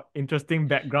more interesting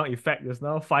background effect just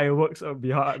now. Fireworks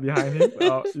behind him.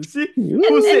 You see,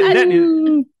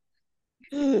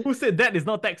 who said that is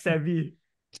not tech savvy?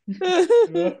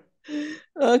 Yeah.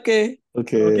 Okay.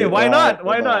 Okay. Why not?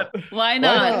 Why bye-bye. not? Why Why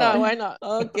not? not? Why not?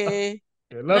 Okay.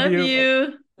 Love Love you.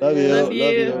 you. Love you. Love Love you.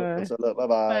 you. Bye.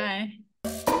 Bye.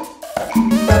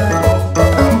 Bye.